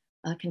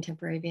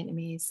 contemporary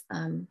Vietnamese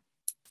and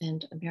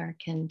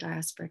American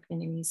diasporic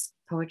Vietnamese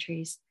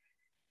poetries.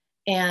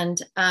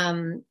 And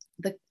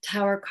the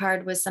tower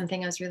card was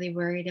something I was really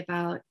worried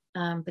about.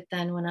 But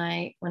then when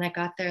I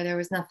got there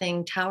was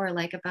nothing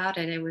tower-like about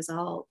it. It was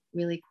all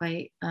really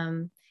quite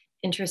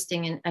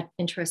interesting and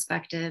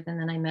introspective. And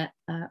then I met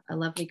a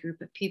lovely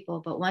group of people.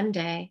 But one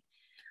day,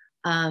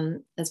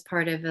 as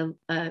part of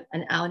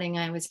an outing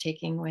I was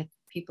taking with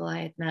people I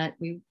had met,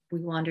 we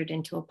wandered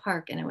into a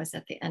park, and it was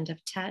at the end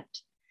of Tet,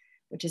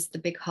 which is the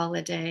big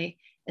holiday.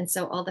 And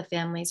so all the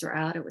families were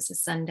out. It was a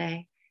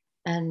Sunday.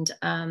 And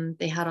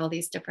they had all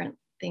these different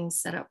things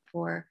set up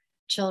for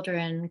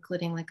children,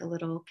 including a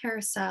little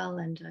carousel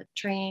and a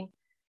train.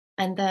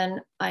 And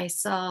then I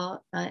saw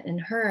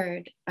and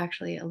heard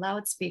actually a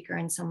loudspeaker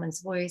and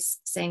someone's voice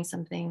saying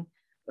something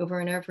over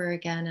and over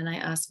again. And I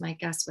asked my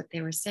guests what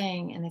they were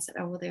saying. And they said,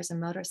 oh, well, there's a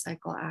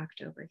motorcycle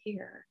act over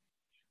here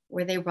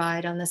where they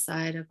ride on the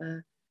side of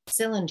a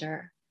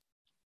cylinder.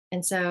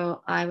 And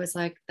so I was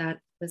like,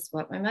 that was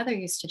what my mother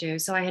used to do.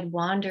 So I had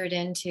wandered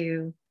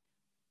into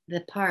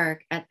the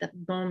park at the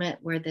moment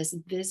where this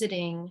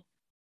visiting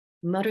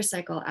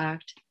motorcycle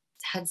act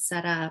had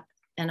set up,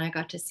 and I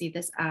got to see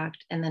this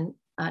act, and then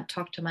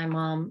talk to my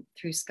mom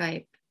through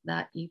Skype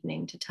that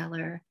evening to tell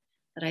her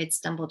that I had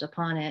stumbled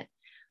upon it.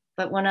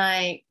 But when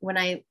I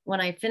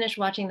finished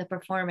watching the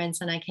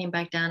performance and I came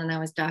back down and I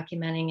was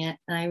documenting it,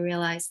 and I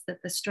realized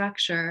that the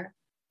structure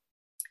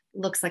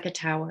looks like a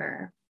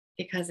tower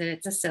because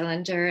it's a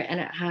cylinder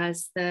and it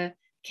has the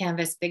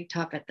canvas big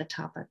top at the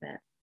top of it.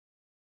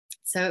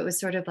 So it was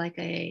sort of like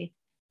a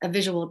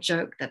visual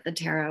joke that the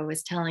tarot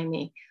was telling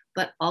me,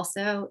 but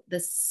also the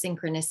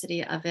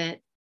synchronicity of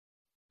it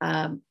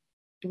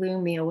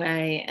blew me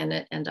away,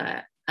 and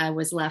I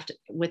was left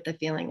with the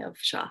feeling of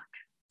shock.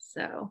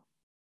 So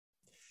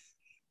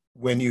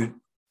when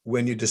you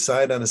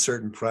decide on a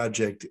certain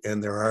project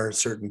and there are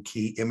certain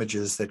key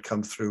images that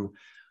come through,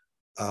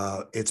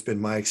 it's been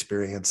my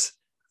experience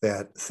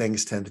that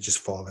things tend to just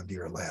fall into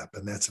your lap,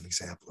 and that's an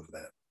example of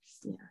that.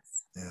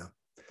 Yes. Yeah.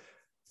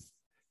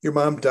 Your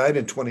mom died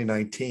in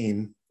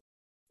 2019,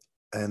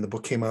 and the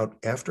book came out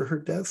after her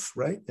death,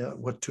 right?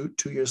 What, two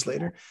years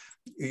later?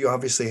 You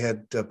obviously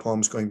had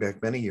poems going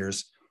back many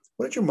years.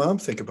 What did your mom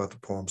think about the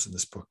poems in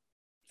this book?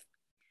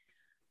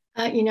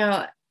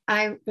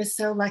 I was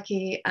so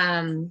lucky.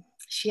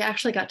 she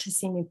actually got to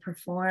see me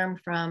perform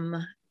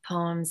from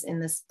poems in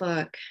this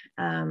book.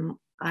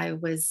 I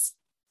was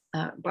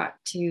brought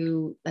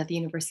to the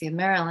University of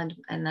Maryland,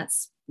 and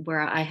that's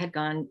where I had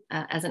gone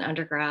as an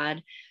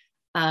undergrad.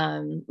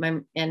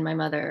 My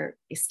mother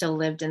still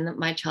lived in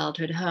my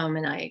childhood home,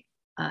 and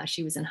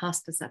she was in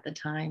hospice at the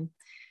time,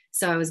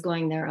 so I was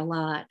going there a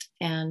lot.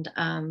 And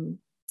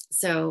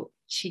so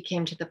she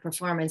came to the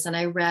performance, and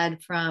I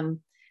read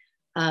from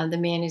the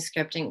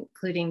manuscript,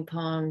 including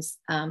poems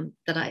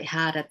that I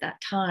had at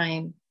that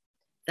time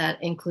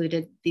that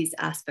included these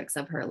aspects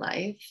of her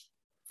life.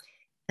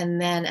 And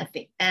then at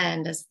the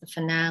end, as the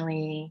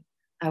finale,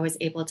 I was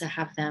able to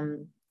have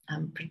them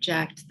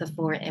project the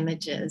 4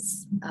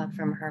 images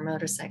from her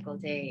motorcycle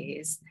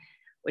days,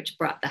 which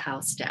brought the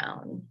house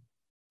down.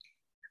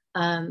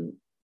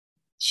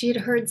 She had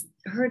heard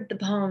the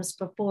poems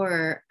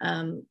before.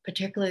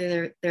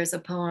 Particularly, there's a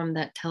poem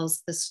that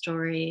tells the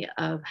story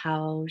of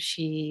how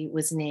she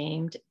was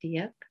named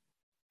Diep.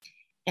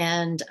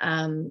 And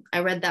I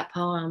read that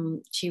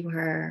poem to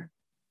her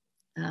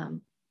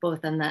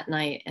both on that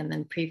night and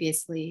then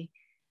previously,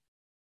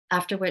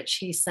 after which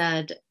she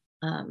said,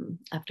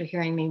 after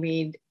hearing me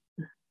read,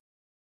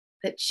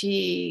 that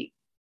she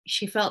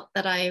felt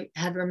that I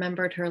had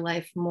remembered her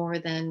life more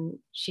than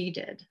she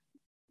did,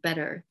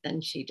 better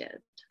than she did.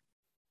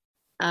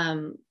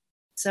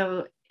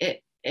 So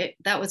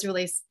that was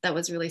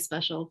really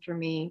special for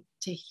me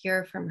to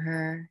hear from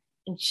her,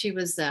 and she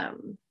was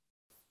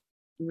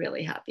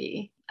really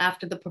happy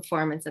after the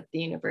performance at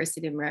the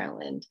University of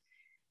Maryland.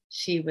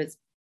 She was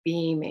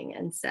beaming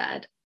and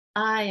said,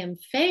 "I am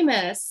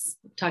famous,"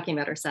 talking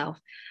about herself.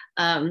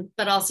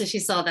 But also she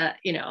saw that,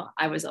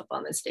 I was up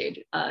on the stage,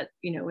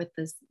 with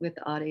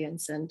the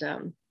audience,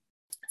 and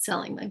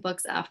selling my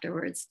books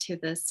afterwards to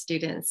the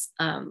students.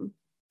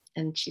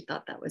 And she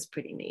thought that was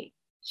pretty neat.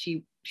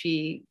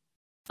 She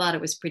thought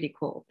it was pretty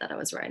cool that I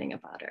was writing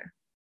about her,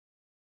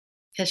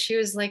 because she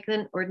was like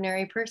an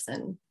ordinary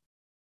person.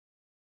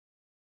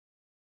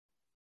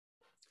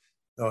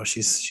 Oh,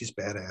 she's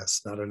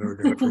badass, not an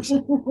ordinary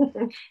person.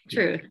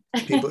 True.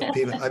 People,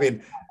 I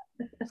mean,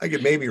 I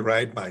could maybe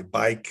ride my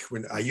bike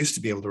when I used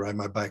to be able to ride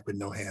my bike with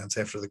no hands.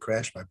 After the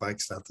crash, my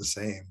bike's not the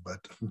same,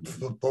 but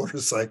the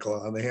motorcycle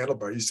on the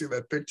handlebar, you see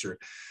that picture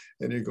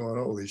and you're going,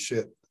 holy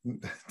shit.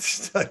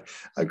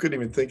 I couldn't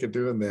even think of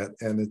doing that.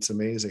 And it's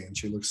amazing. And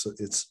she looks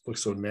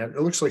so natural.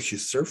 It looks like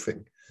she's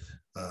surfing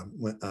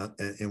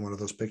in one of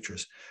those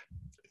pictures.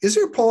 Is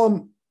there a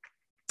poem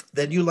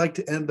that you like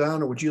to end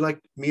on, or would you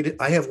like me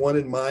to? I have one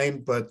in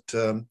mind, but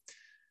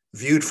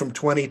Viewed from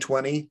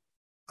 2020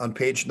 on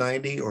page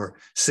 90, or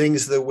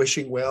Sings the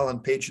Wishing Well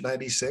on page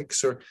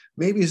 96, or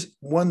maybe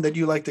one that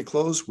you like to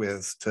close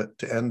with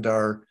to end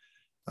our,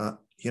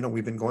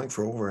 we've been going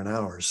for over an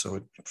hour, so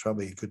it's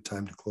probably a good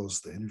time to close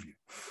the interview.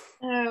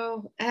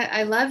 Oh,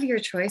 I love your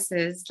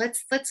choices.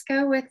 Let's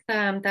go with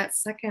that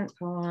second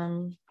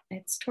poem.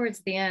 It's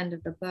towards the end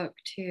of the book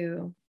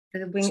too.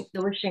 The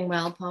Wishing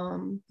Well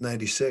poem.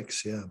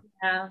 96, yeah.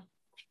 Yeah.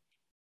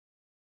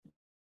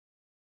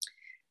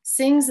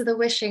 Sings the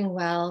wishing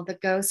well, the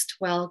ghost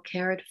well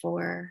cared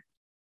for.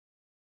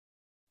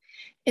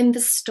 In the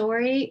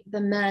story,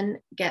 the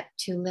men get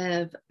to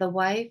live. The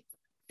wife,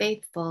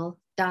 faithful,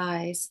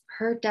 dies.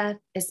 Her death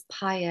is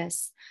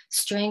pious.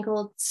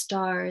 Strangled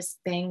stars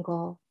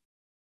bangle.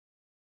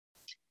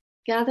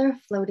 Gather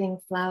floating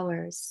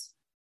flowers.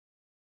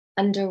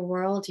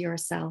 Underworld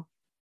yourself.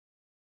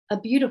 A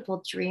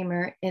beautiful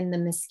dreamer in the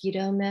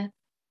mosquito myth,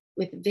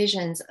 with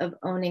visions of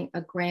owning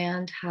a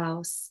grand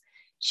house.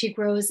 She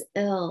grows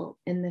ill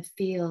in the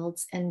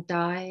fields and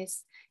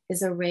dies,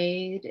 is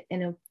arrayed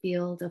in a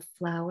field of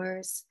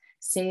flowers.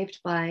 Saved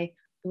by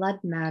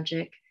blood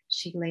magic,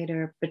 she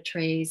later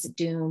betrays,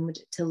 doomed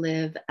to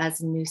live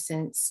as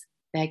nuisance,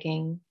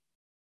 begging.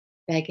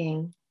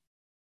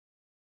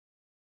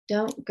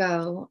 Don't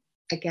go,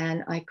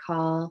 again I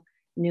call,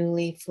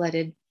 newly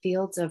flooded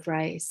fields of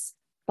rice.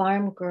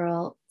 Farm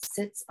girl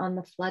sits on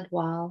the flood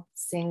wall,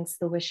 sings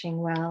the wishing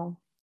well.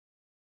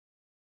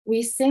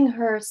 We sing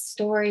her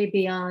story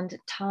beyond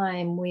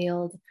time,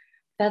 wheeled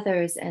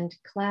feathers and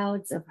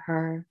clouds of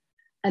her,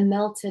 a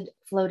melted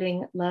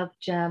floating love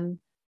gem,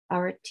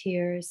 our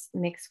tears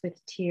mix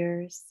with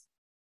tears.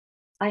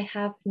 I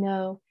have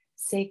no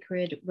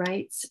sacred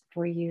rites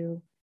for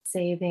you,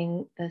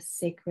 saving the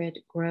sacred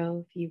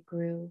grove you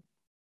grew.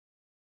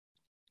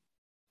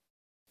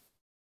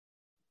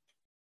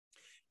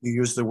 You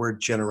used the word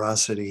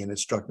generosity, and it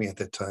struck me at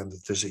that time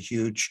that there's a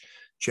huge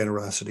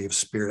generosity of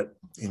spirit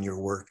in your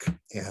work.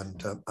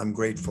 And I'm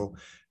grateful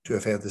to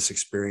have had this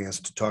experience,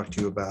 to talk to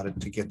you about it,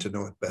 to get to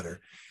know it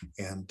better,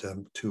 and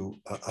to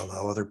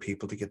allow other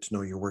people to get to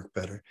know your work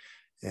better.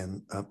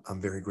 And I'm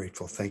very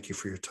grateful. Thank you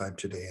for your time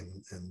today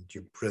and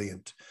your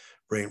brilliant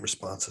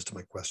responses to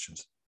my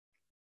questions.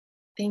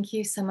 Thank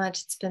you so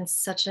much. It's been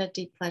such a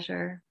deep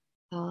pleasure,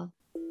 Paul.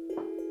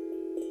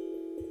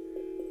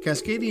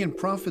 Cascadian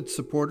Prophets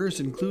supporters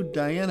include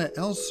Diana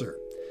Elser,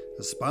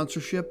 a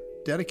sponsorship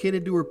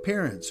dedicated to her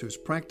parents whose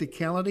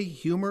practicality,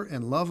 humor,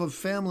 and love of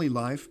family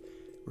life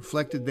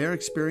reflected their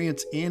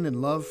experience in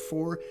and love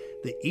for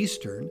the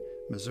eastern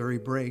Missouri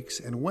Breaks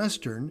and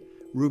western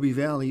Ruby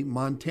Valley,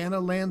 Montana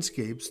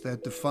landscapes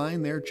that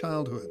define their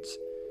childhoods.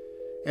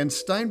 And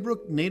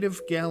Steinbrook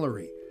Native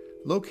Gallery,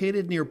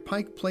 located near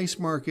Pike Place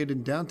Market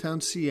in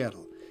downtown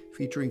Seattle,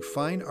 featuring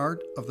fine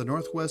art of the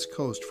Northwest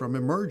Coast from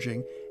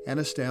emerging and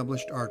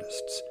established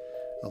artists.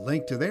 A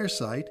link to their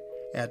site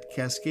at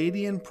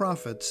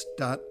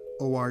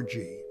cascadianprophets.org.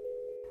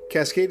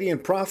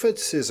 Cascadian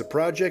Prophets is a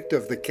project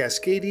of the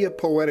Cascadia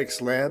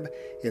Poetics Lab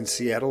in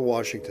Seattle,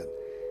 Washington.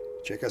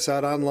 Check us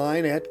out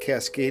online at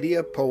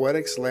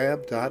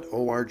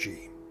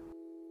cascadiapoeticslab.org.